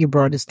hole you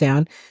brought us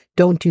down.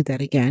 Don't do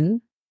that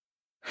again.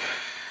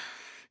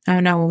 I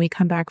don't know. When we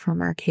come back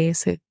from our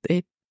case, I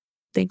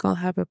think I'll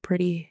have a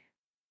pretty...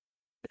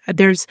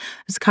 There's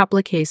a couple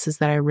of cases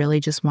that I really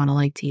just want to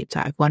like deep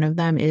dive. One of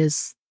them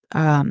is,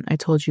 I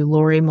told you,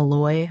 Lori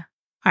Malloy.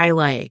 I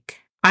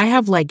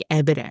have like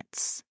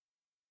evidence,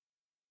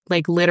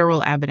 like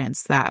literal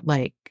evidence that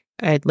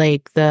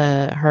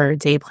her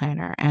day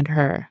planner and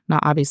her,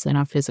 obviously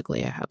not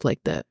physically, I have like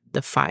the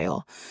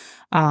file,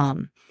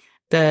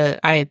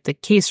 the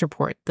case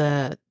report,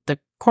 the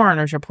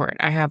coroner's report.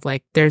 I have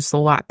there's a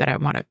lot that I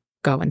want to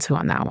go into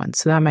on that one.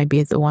 So that might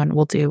be the one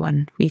we'll do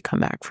when we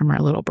come back from our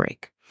little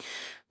break.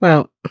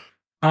 Well,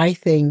 I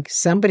think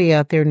somebody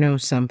out there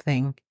knows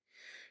something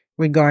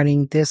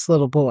regarding this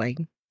little boy,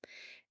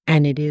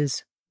 and it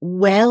is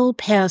well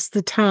past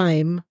the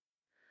time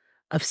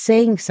of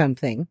saying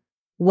something,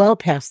 well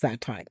past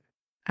that time.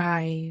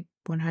 I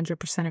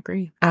 100%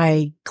 agree.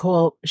 I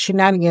call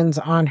shenanigans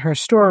on her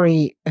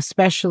story,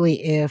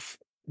 especially if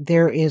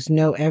there is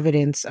no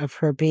evidence of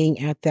her being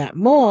at that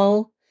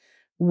mall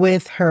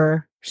with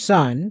her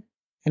son.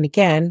 And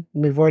again,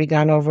 we've already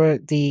gone over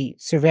the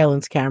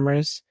surveillance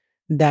cameras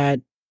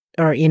that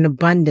are in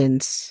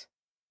abundance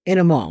in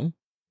a mall.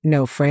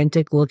 No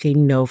frantic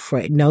looking, no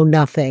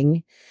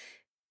nothing.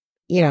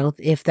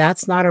 If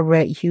that's not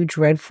a huge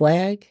red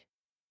flag,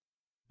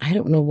 I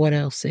don't know what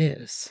else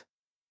is.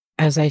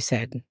 As I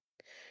said,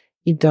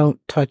 you don't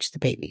touch the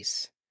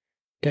babies.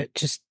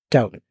 Just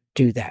don't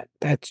do that.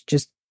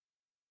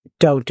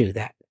 Don't do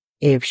that.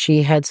 If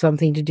she had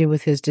something to do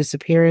with his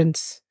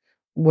disappearance,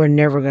 we're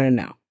never going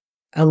to know.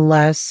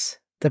 Unless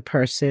the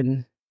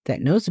person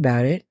that knows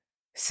about it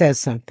says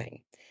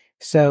something.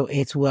 So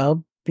it's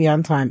well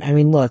beyond time. I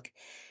mean, look,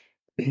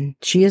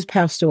 she has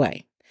passed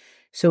away.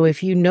 So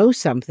if you know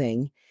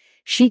something,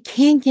 she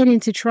can't get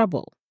into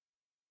trouble.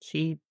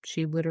 She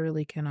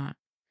literally cannot.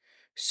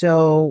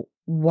 So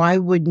why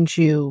wouldn't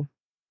you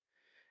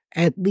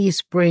at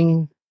least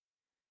bring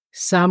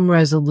some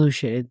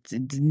resolution?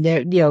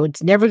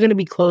 It's never going to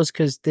be close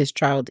because this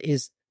child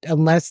is,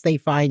 unless they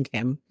find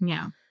him.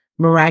 Yeah.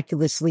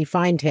 Miraculously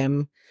find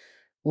him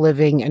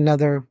living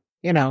another,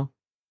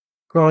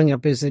 growing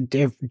up as a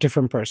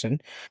different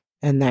person.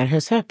 And that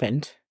has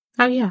happened.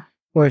 Oh, yeah.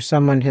 Where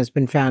someone has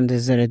been found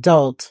as an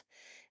adult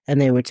and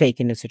they were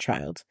taken as a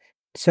child.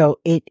 So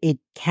it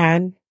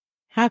can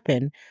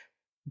happen.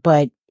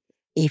 But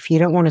if you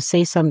don't want to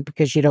say something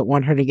because you don't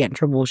want her to get in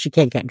trouble, she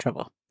can't get in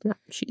trouble. Yeah,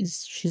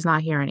 she's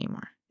not here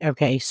anymore.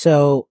 Okay,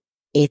 so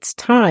it's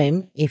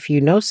time, if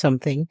you know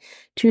something,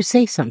 to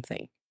say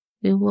something.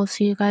 We will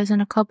see you guys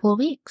in a couple of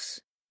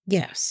weeks.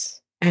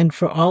 Yes. And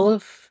for all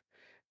of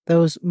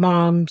those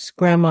moms,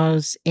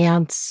 grandmas,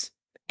 aunts,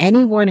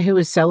 anyone who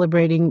is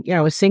celebrating,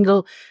 a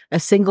single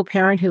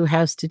parent who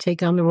has to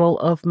take on the role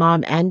of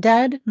mom and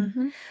dad.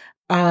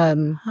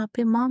 Mm-hmm.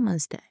 Happy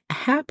Mama's Day.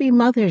 Happy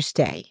Mother's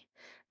Day.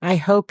 I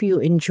hope you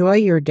enjoy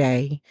your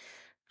day.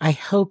 I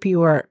hope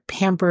you are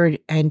pampered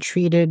and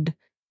treated,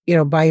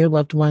 by your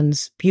loved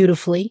ones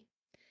beautifully.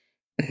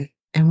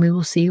 And we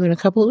will see you in a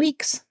couple of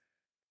weeks.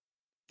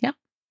 Yep.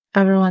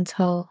 Everyone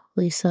tell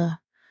Lisa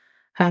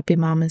Happy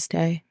Mama's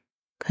Day,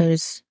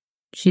 because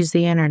she's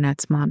the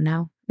internet's mom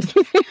now.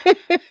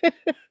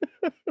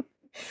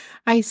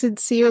 I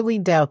sincerely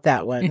doubt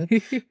that one,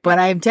 but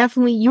I'm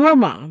definitely your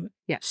mom.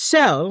 Yeah.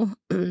 So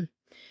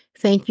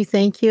thank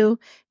you.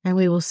 And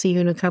we will see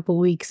you in a couple of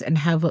weeks and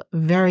have a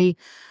very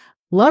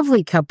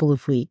lovely couple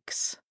of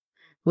weeks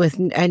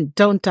and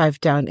don't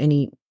dive down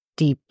any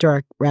deep,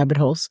 dark rabbit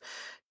holes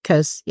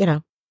because,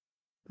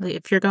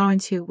 if you're going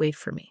to, wait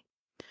for me.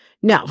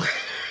 No,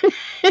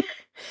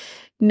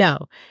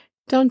 no,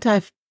 don't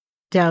dive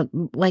down.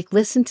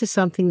 Listen to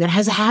something that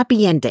has a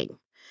happy ending.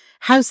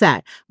 How's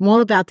that? I'm all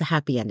about the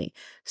happy ending.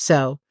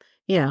 So,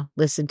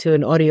 listen to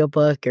an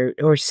audiobook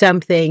or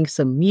something,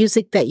 some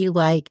music that you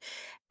like,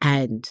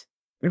 and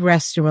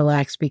rest and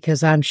relax,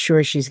 because I'm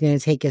sure she's going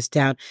to take us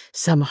down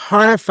some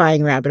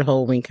horrifying rabbit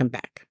hole when we come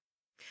back.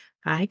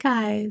 Bye,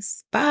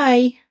 guys.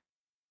 Bye.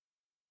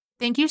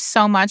 Thank you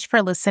so much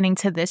for listening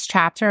to this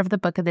chapter of the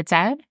Book of the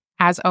Dead.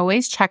 As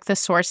always, check the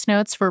source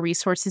notes for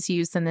resources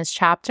used in this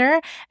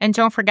chapter. And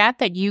don't forget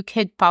that you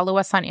could follow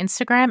us on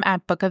Instagram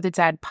at Book of the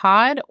Dead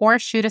Pod or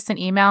shoot us an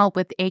email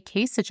with a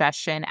case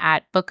suggestion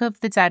at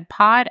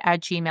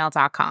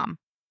bookofthedeadpod@gmail.com.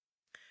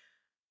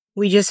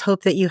 We just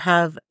hope that you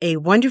have a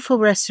wonderful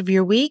rest of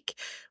your week.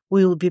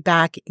 We will be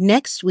back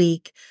next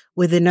week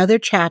with another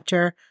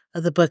chapter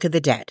of the Book of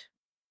the Dead.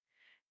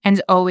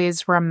 And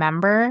always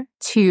remember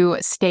to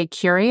stay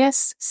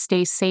curious,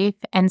 stay safe,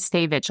 and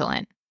stay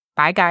vigilant.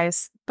 Bye,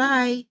 guys.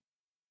 Bye.